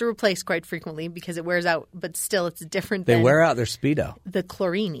 Yeah. We have to replace quite frequently because it wears out, but still it's different They than wear out their Speedo. The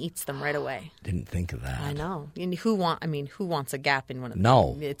chlorine eats them right away. Didn't think of that. I know. And who wants a gap in one of them?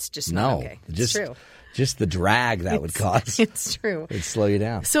 No. It's just not okay. It's true. Just the drag that would cause. It's true. It'd slow you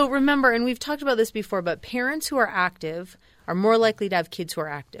down. So remember, and we've talked about this before, but parents who are active are more likely to have kids who are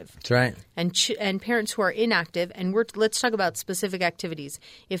active. That's right. And parents who are inactive, and let's talk about specific activities.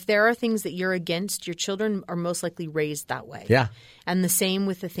 If there are things that you're against, your children are most likely raised that way. Yeah. And the same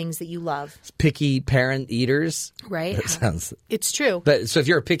with the things that you love. Picky parent eaters. Right. That sounds. It's true. But so if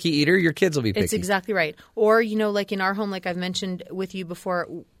you're a picky eater, your kids will be picky. It's exactly right. Or, like in our home, like I've mentioned with you before,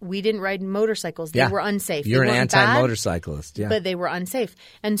 we didn't ride motorcycles. They were unsafe. You're an anti-motorcyclist. But they were unsafe.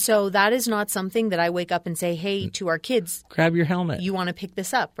 And so that is not something that I wake up and say, hey, to our kids. Grab your helmet. You want to pick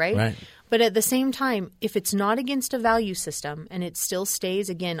this up, right? Right. But at the same time, if it's not against a value system and it still stays,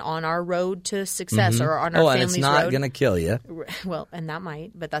 again, on our road to success or on our family's road. And it's not going to kill you. Well, and that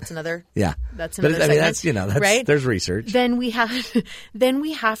might, but that's another. That's another But segment, that's right? There's research. Then we have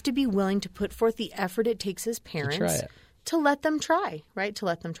to be willing to put forth the effort it takes as parents to let them try, right? To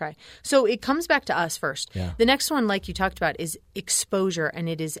let them try. So it comes back to us first. Yeah. The next one, like you talked about, is exposure, and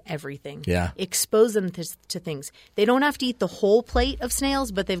it is everything. Yeah. Expose them to things. They don't have to eat the whole plate of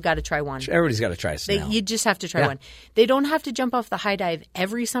snails, but they've got to try one. Everybody's got to try a snail. You just have to try one. They don't have to jump off the high dive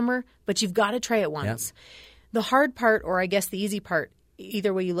every summer, but you've got to try it once. Yeah. The hard part, or I guess the easy part,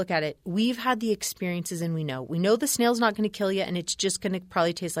 either way you look at it, we've had the experiences and we know the snail's not going to kill you and it's just going to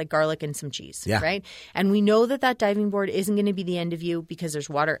probably taste like garlic and some cheese, right? And we know that diving board isn't going to be the end of you because there's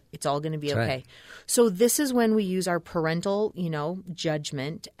water. It's all going to be okay. Right. So this is when we use our parental,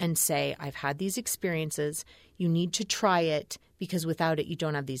 judgment and say, I've had these experiences. You need to try it because without it, you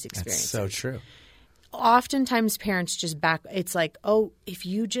don't have these experiences. That's so true. Oftentimes parents just it's like, oh, if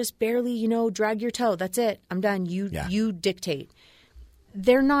you just barely, drag your toe, that's it. I'm done. You dictate.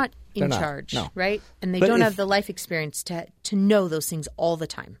 They're not in charge, right? And they don't have the life experience to know those things all the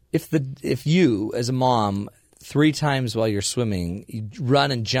time. If you, as a mom, 3 times while you're swimming, you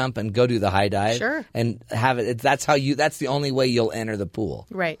run and jump and go do the high dive, and have it. That's the only way you'll enter the pool,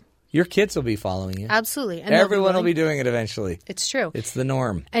 right? Your kids will be following you. Absolutely. And everyone will be doing it eventually. It's true. It's the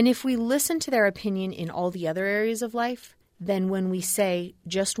norm. And if we listen to their opinion in all the other areas of life, then when we say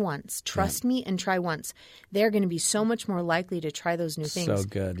just once, trust me and try once, they're going to be so much more likely to try those new things. So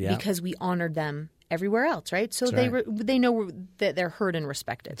good, yeah. Because we honored them everywhere else, right? So they know that they're heard and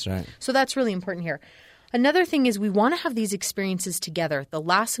respected. That's right. So that's really important here. Another thing is we want to have these experiences together. The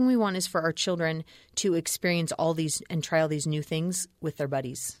last thing we want is for our children to experience all these and try all these new things with their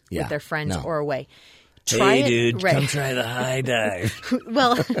buddies, with their friends or away. Hey, dude, come try the high dive.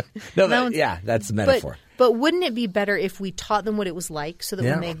 Well, that's the metaphor. But wouldn't it be better if we taught them what it was like so that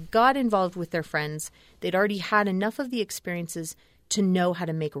when they got involved with their friends, they'd already had enough of the experiences to know how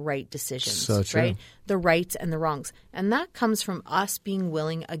to make right decisions. So true. Right? The rights and the wrongs. And that comes from us being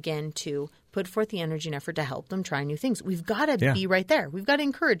willing, again, to put forth the energy and effort to help them try new things. We've got to be right there. We've got to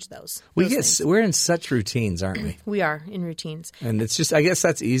encourage those. We're in such routines, aren't we? We are in routines. And it's just, I guess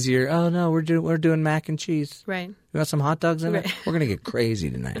that's easier. Oh no, we're doing mac and cheese. Right. You want some hot dogs in it? We're going to get crazy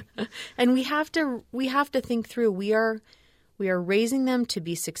tonight. And we have to think through. We are raising them to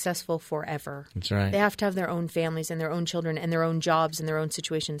be successful forever. That's right. They have to have their own families and their own children and their own jobs and their own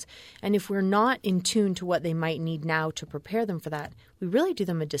situations. And if we're not in tune to what they might need now to prepare them for that, we really do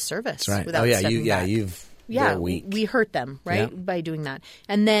them a disservice. That's right. Without stepping back. They're weak. We hurt them, right, by doing that.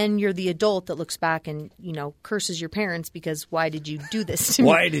 And then you're the adult that looks back and, curses your parents because why did you do this to me?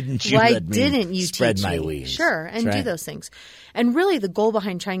 Why didn't you Why let me didn't you spread teach my me? wings? Sure, and That's do right. those things. And really the goal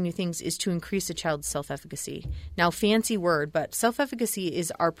behind trying new things is to increase a child's self-efficacy. Now, fancy word, but self-efficacy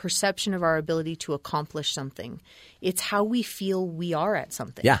is our perception of our ability to accomplish something. It's how we feel we are at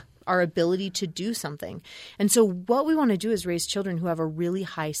something. Yeah. Our ability to do something. And so what we want to do is raise children who have a really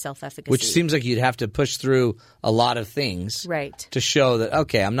high self-efficacy. Which seems like you'd have to push through a lot of things to show that,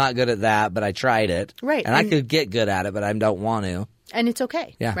 okay, I'm not good at that, but I tried it. Right. And I could get good at it, but I don't want to. And it's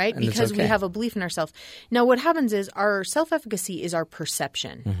okay, right? And because it's okay. we have a belief in ourselves. Now, what happens is our self-efficacy is our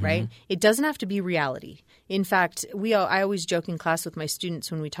perception, right? It doesn't have to be reality. In fact, I always joke in class with my students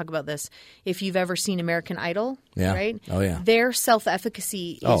when we talk about this. If you've ever seen American Idol, right? Oh, yeah. Their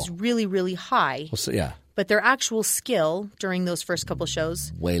self-efficacy is really, really high. Well, so, yeah. But their actual skill during those first couple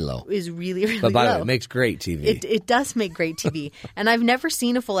shows way low is really, really low. But by the way, it makes great TV. It does make great TV. And I've never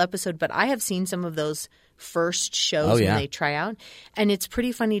seen a full episode, but I have seen some of those first shows when they try out. And it's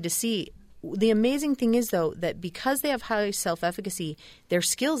pretty funny to see. The amazing thing is, though, that because they have high self-efficacy, their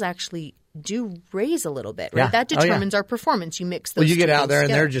skills actually do raise a little bit, right? Yeah. That determines our performance. You mix those Well, you get two out there things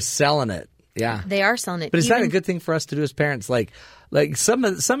and they're together. just selling it. Yeah. They are selling it. But is that a good thing for us to do as parents? Like some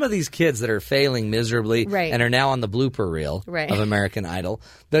of these kids that are failing miserably and are now on the blooper reel of American Idol,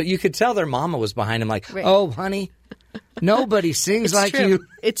 that you could tell their mama was behind them like, oh, honey, nobody sings like true. you.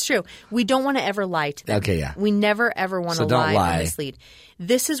 It's true. We don't want to ever lie to them. Okay, yeah. We never, ever want to don't lie or mislead.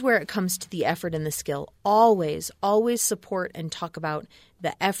 This is where it comes to the effort and the skill. Always, always support and talk about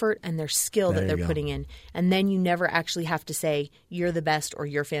the effort and their skill that they're putting in. And then you never actually have to say, you're the best or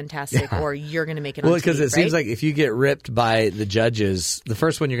you're fantastic or you're going to make it on Well, because TV, it seems like if you get ripped by the judges, the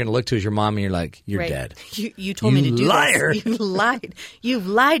first one you're going to look to is your mom and you're like, you're dead. You told me to do liar. this. You lied. You've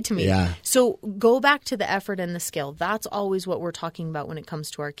lied to me. Yeah. So go back to the effort and the skill. That's always what we're talking about when it comes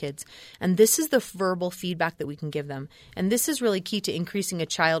to our kids. And this is the verbal feedback that we can give them. And this is really key to increasing a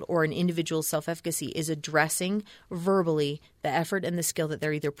child or an individual's self-efficacy is addressing verbally the effort and the skill that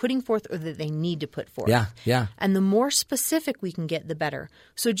they're either putting forth or that they need to put forth. Yeah, yeah. And the more specific we can get, the better.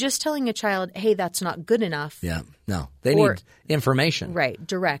 So just telling a child, hey, that's not good enough. Yeah, no. They need information. Right,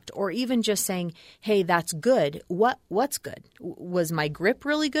 direct. Or even just saying, hey, that's good. What's good? Was my grip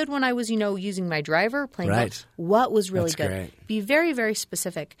really good when I was, using my driver, playing golf? What was really good? Great. Be very, very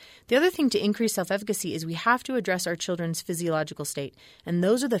specific. The other thing to increase self-efficacy is we have to address our children's physiological state. And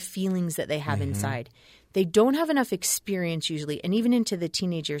those are the feelings that they have inside. They don't have enough experience usually, and even into the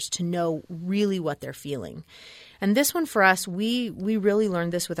teenage years, to know really what they're feeling. And this one for us, we really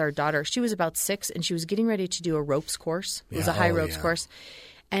learned this with our daughter. She was about 6, and she was getting ready to do a ropes course. It was a high ropes course.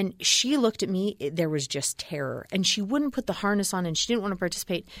 And she looked at me. There was just terror. And she wouldn't put the harness on, and she didn't want to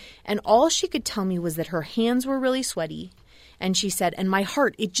participate. And all she could tell me was that her hands were really sweaty. And she said, and my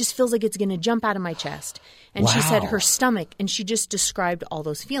heart, it just feels like it's going to jump out of my chest. And she said her stomach, and she just described all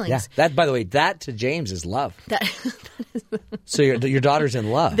those feelings. Yeah, that, by the way, that to James is love. So your daughter's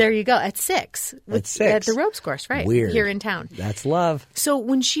in love. There you go. At 6. At 6. At the ropes course, right. Weird. Here in town. That's love. So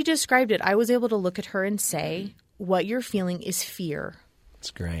when she described it, I was able to look at her and say, what you're feeling is fear.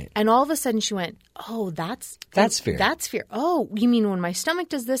 That's great. And all of a sudden she went, oh, that's fear. That's fear. Oh, you mean when my stomach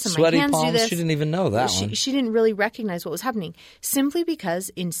does this and Sweaty my hands palms? do this? She didn't even know that one. She didn't really recognize what was happening. Simply because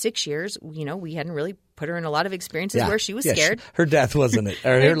in 6 years, we hadn't really put her in a lot of experiences where she was scared. Her death wasn't it,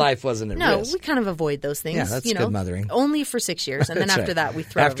 or her life wasn't at risk. No, we kind of avoid those things. Yeah, that's good mothering. Only for 6 years. And then That's after right. that, we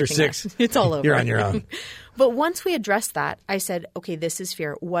throw After everything 6, out. It's all over. You're on your own. But once we addressed that, I said, okay, this is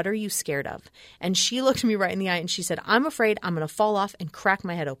fear. What are you scared of? And she looked me right in the eye and she said, I'm afraid I'm going to fall off and crack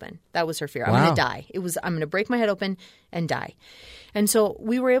my head open. That was her fear. I'm going to die. I'm going to break my head open and die. And so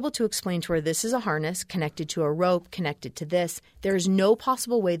we were able to explain to her, this is a harness connected to a rope, connected to this. There is no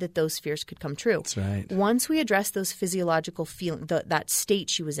possible way that those fears could come true. That's right. Once we addressed those physiological feelings, that state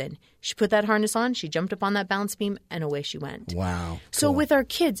she was in, she put that harness on, she jumped up on that balance beam, and away she went. Wow. So Cool. with our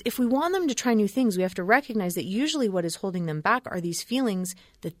kids, if we want them to try new things, we have to recognize that usually what is holding them back are these feelings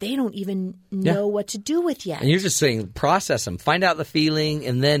that they don't even know what to do with yet. And you're just saying process them, find out the feeling,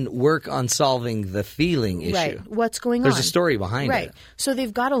 and then work on solving the feeling issue. Right. What's going on? There's a story behind it. So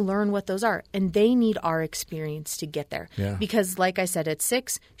they've got to learn what those are, and they need our experience to get there. Yeah. Because like I said, at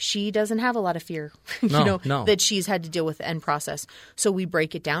 6, she doesn't have a lot of fear, No. that she's had to deal with and process. So we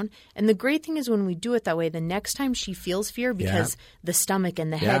break it down. And the great thing is when we do it that way, the next time she feels fear because the stomach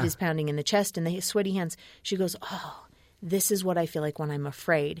and the head is pounding in the chest and the sweaty hands, she goes, oh, this is what I feel like when I'm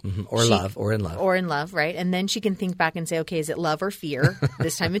afraid. Mm-hmm. Or in love. Or in love, right? And then she can think back and say, okay, is it love or fear?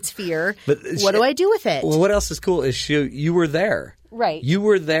 This time it's fear. But what do I do with it? Well, what else is cool is you were there. Right. You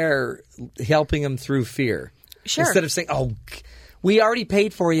were there helping him through fear. Sure. Instead of saying, oh, we already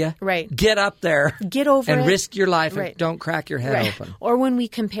paid for you. Right. Get up there. Get over and it. risk your life Right. and don't crack your head open. Or when we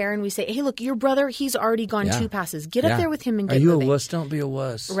compare and we say, hey, look, your brother, he's already gone 2 passes. Get up there with him and get Are you moving. a wuss? Don't be a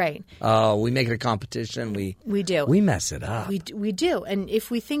wuss. Right. Oh, we make it a competition. We do. We mess it up. We do. And if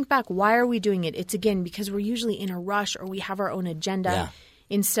we think back, why are we doing it? It's, again, because we're usually in a rush or we have our own agenda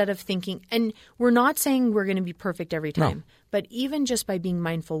instead of thinking. And we're not saying we're going to be perfect every time. No. But even just by being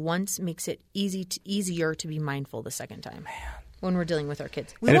mindful once makes it easier to be mindful the second time. Man. When we're dealing with our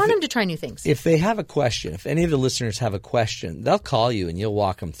kids. We want them to try new things. If they have a question, if any of the listeners have a question, they'll call you and you'll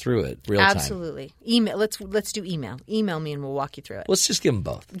walk them through it real time. Absolutely. Email. Let's do email. Email me and we'll walk you through it. Let's just give them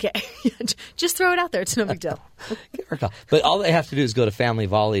both. Okay. Just throw it out there. It's no big deal. Give her a call. But all they have to do is go to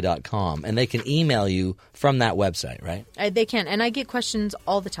familyvolley.com and they can email you from that website, right? They can. And I get questions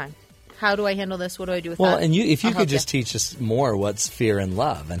all the time. How do I handle this? What do I do with that? Well, and if you could just teach us more what's fear and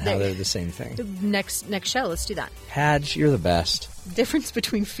love and how they're the same thing. Next show, let's do that. Hadge, you're the best. Difference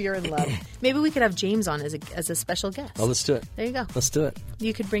between fear and love. Maybe we could have James on as a special guest. Oh, let's do it. There you go. Let's do it.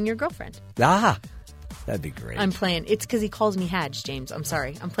 You could bring your girlfriend. That'd be great. I'm playing. It's because he calls me Hadge, James. I'm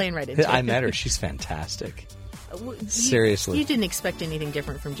sorry. I'm playing right into it. I met her. She's fantastic. Seriously. You didn't expect anything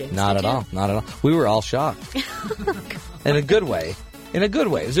different from James, Not at all. Not at all. We were all shocked. In a good way. In a good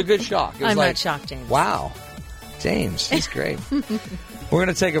way. It was a good shock. It was I'm not shocked, James. Wow. James, he's great. We're going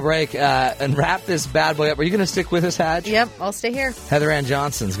to take a break and wrap this bad boy up. Are you going to stick with us, Hadge? Yep, I'll stay here. Heather Ann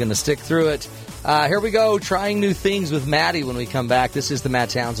Johnson's going to stick through it. Here we go, trying new things with Maddie when we come back. This is the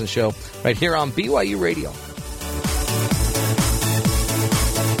Matt Townsend Show right here on BYU Radio.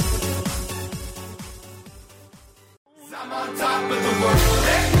 I'm on top of the world.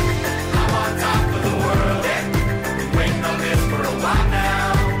 I'm on top of the world. Been waiting on this for a while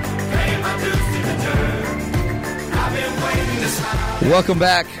now. Paying my dues to the dirt. I've been waiting this time. Welcome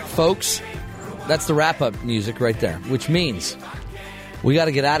back, folks. That's the wrap-up music right there, which means we got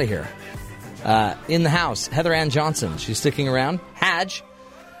to get out of here. In the house, Heather Ann Johnson. She's sticking around. Hadge,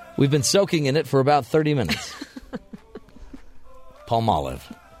 we've been soaking in it for about 30 minutes. Palmolive.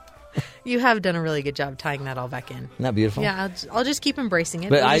 You have done a really good job tying that all back in. Isn't that beautiful? Yeah, I'll just keep embracing it.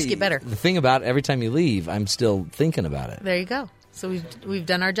 But It'll just get better. The thing about it, every time you leave, I'm still thinking about it. There you go. So we've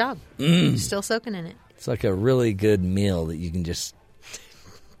done our job. Still soaking in it. It's like a really good meal that you can just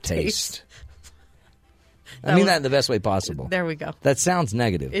taste. I mean that in the best way possible. There we go. That sounds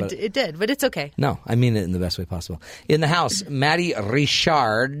negative. It did, but it's okay. No, I mean it in the best way possible. In the house, Maddie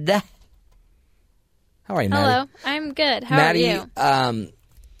Richard. How are you, Maddie? Hello, I'm good. How Maddie, are you?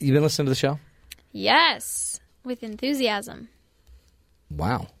 You been listening to the show? Yes, with enthusiasm.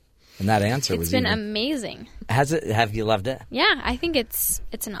 Wow. And that answer was It's been amazing. Has it? Have you loved it? Yeah, I think it's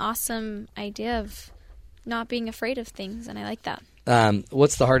an awesome idea of not being afraid of things, and I like that.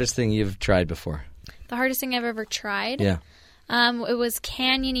 What's the hardest thing you've tried before? The hardest thing I've ever tried? Yeah. It was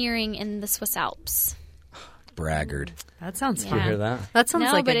canyoneering in the Swiss Alps. Braggart. That sounds Did you hear that? That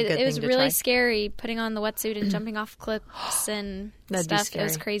sounds like but a good it was thing to really try. scary putting on the wetsuit and jumping off cliffs and That'd be stuff. scary. It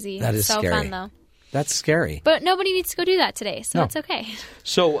was crazy. That is so scary. fun, though. That's scary. But nobody needs to go do that today, so No. it's okay.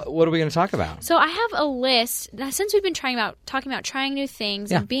 So what are we going to talk about? So I have a list. Since we've been talking about trying new things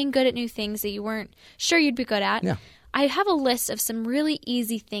Yeah. and being good at new things that you weren't sure you'd be good at, Yeah. I have a list of some really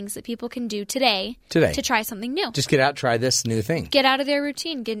easy things that people can do today to try something new. Just get out, try this new thing. Get out of their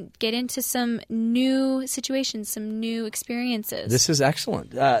routine. Get into some new situations, some new experiences. This is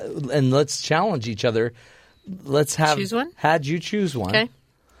excellent. And let's challenge each other. Let's have... Choose one? Had you choose one. Okay.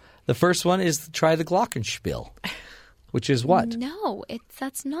 The first one is try the Glockenspiel, which is what? No,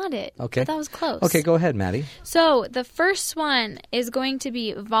 that's not it. Okay. But that was close. Okay, go ahead, Maddie. So the first one is going to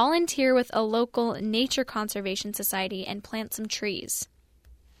be volunteer with a local nature conservation society and plant some trees.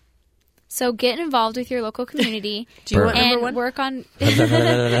 So get involved with your local community Do you want number and one? work on...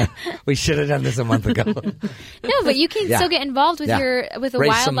 No. We should have done this a month ago. No, but you can Yeah. still get involved with Yeah. with a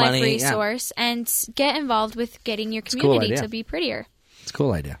Raise some wildlife money, yeah. resource and get involved with getting your a cool community idea. to be prettier. It's a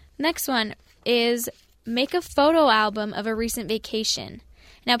cool idea. Next one is make a photo album of a recent vacation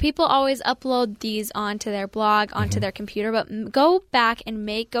Now, people always upload these onto their blog, onto their computer, but go back and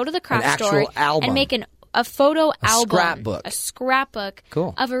go to the craft store and make a photo album. A scrapbook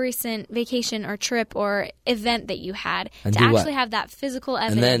cool. of a recent vacation or trip or event that you had and to actually have that physical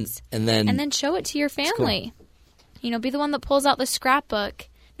evidence. And then show it to your family. Cool. Be the one that pulls out the scrapbook.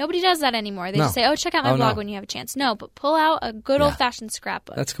 Nobody does that anymore. They just say, check out my blog when you have a chance. No, but pull out a good old-fashioned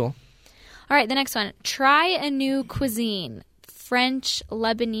scrapbook. That's cool. All right, the next one. Try a new cuisine. French,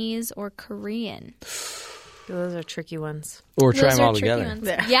 Lebanese, or Korean. Those are tricky ones. Or try them all together.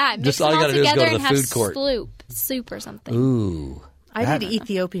 Yeah, mix all them you all got to do is together go to and the have food court. soup or something. Ooh. I did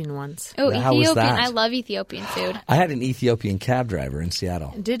Ethiopian once. Oh, How was Ethiopian. that? I love Ethiopian food. I had an Ethiopian cab driver in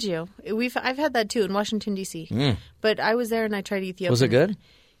Seattle. Did you? I've had that too in Washington, D.C. But I was there and I tried Ethiopian. Was it good?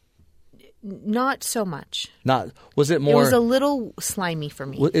 Not so much. Was it more? It was a little slimy for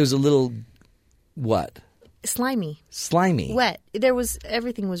me. It was a little what? Slimy. Wet.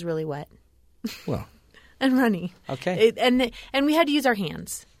 Everything was really wet. Well. And runny. Okay. And we had to use our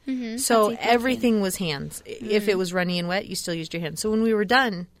hands. Mm-hmm. So everything was hands. If it was runny and wet, you still used your hands. So when we were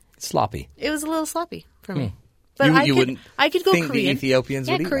done, sloppy. It was a little sloppy for me. But I could go think Korean. The Ethiopians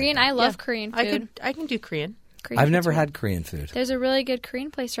would eat Korean. like I love Korean food. I can do Korean. I've never had Korean food. There's a really good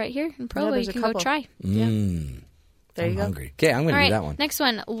Korean place right here in Provo. there's You a can couple. go try. There you go. Hungry. Okay, I'm going to do that one. Next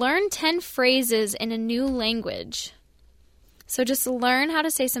one. Learn 10 phrases in a new language. So just learn how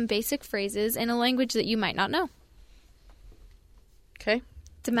to say some basic phrases in a language that you might not know. Okay.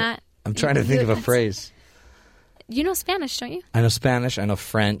 To Matt. I'm trying to think of a phrase. You know Spanish, don't you? I know Spanish. I know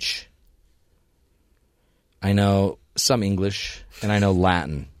French. I know some English. And I know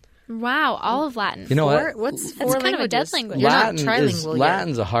Latin. Wow, all of Latin. You know what? What's That's kind of a dead language. You're not trilingual yet.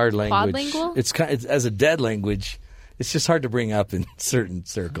 Latin's a hard language. Quadlingual? It's as a dead language. It's just hard to bring up in certain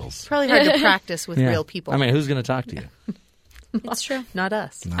circles. Probably hard to practice with real people. I mean, who's going to talk to you? It's true. Not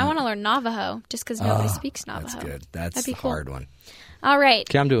us. I want to learn Navajo just because nobody speaks Navajo. That's good. That's That'd be the cool. hard one. All right.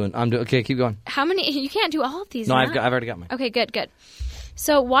 Okay, I'm doing. Okay, keep going. How many? You can't do all of these. No, Matt. I've already got mine. Okay, good.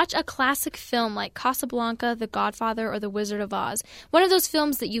 So watch a classic film like Casablanca, The Godfather, or The Wizard of Oz. One of those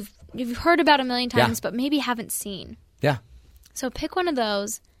films that you've heard about a million times, but maybe haven't seen. Yeah. So pick one of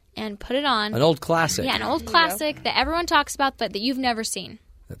those and put it on. An old classic. Yeah, an old classic that everyone talks about, but that you've never seen.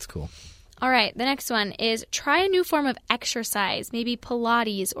 That's cool. All right, the next one is try a new form of exercise, maybe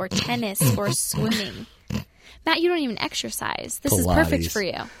Pilates or tennis or swimming. Matt, you don't even exercise. This is perfect for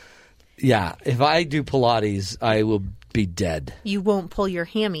you. Yeah, if I do Pilates, I will be dead. You won't pull your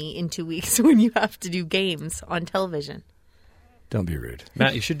hammy in 2 weeks when you have to do games on television. Don't be rude.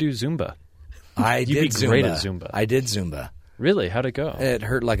 Matt, you should do Zumba. You'd be great at Zumba. I did Zumba. Really? How'd it go? It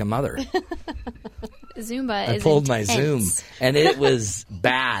hurt like a mother. Zumba I is pulled intense. my Zoom, and it was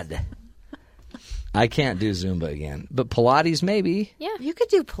bad. I can't do Zumba again, but Pilates maybe. Yeah, you could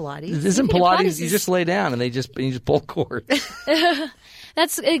do Pilates. Isn't Pilates? You just lay down and you just pull cords.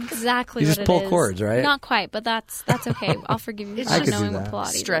 That's exactly you what just pull it is. cords, right? Not quite, but that's okay. I'll forgive you for I not could knowing do what that.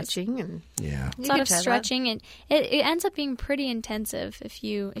 Pilates Stretching is. and Yeah, It's a lot of stretching, and it ends up being pretty intensive if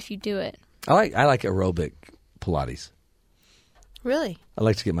you do it. I like aerobic Pilates. Really? I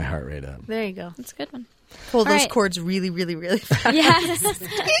like to get my heart rate up. There you go. That's a good one. Pull those right. cords really, really, really fast. Yes.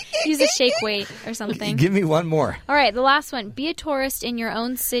 Use a shake weight or something. Give me one more. All right, the last one. Be a tourist in your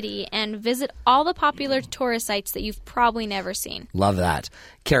own city and visit all the popular tourist sites that you've probably never seen. Love that.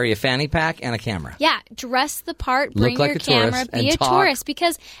 Carry a fanny pack and a camera. Yeah, dress the part, bring Look like your a tourist camera, and be a talk. tourist.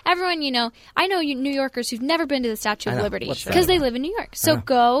 Because everyone, I know you New Yorkers who've never been to the Statue I of know. Liberty What's that because they about? live in New York. So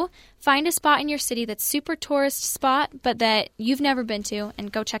go find a spot in your city that's super tourist spot, but that you've never been to,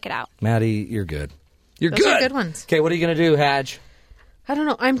 and go check it out. Maddie, you're good. You're Those good. are good ones. Okay, what are you going to do, Hadge? I don't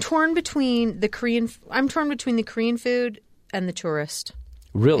know. I'm torn between the Korean food and the tourist.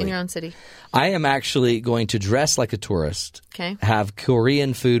 Really? In your own city. I am actually going to dress like a tourist. Okay. Have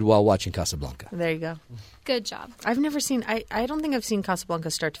Korean food while watching Casablanca. There you go. Good job. I've never seen. I don't think I've seen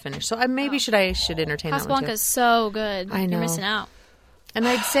Casablanca start to finish. So I should entertain that one Casablanca too. is so good. I know. You're missing out. And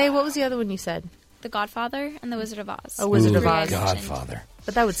I'd say, what was the other one you said? The Godfather and The Wizard of Oz. Oh, Wizard of Three Oz. I mentioned. Godfather.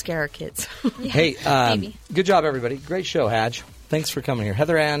 But that would scare our kids. Hey, maybe. good job, everybody. Great show, Hadge. Thanks for coming here.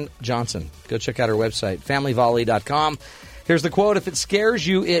 Heather Ann Johnson. Go check out her website, familyvolley.com. Here's the quote: if it scares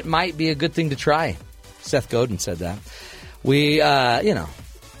you, it might be a good thing to try. Seth Godin said that. We got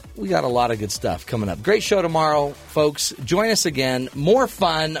a lot of good stuff coming up. Great show tomorrow, folks. Join us again. More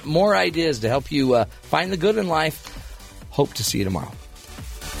fun, more ideas to help you find the good in life. Hope to see you tomorrow.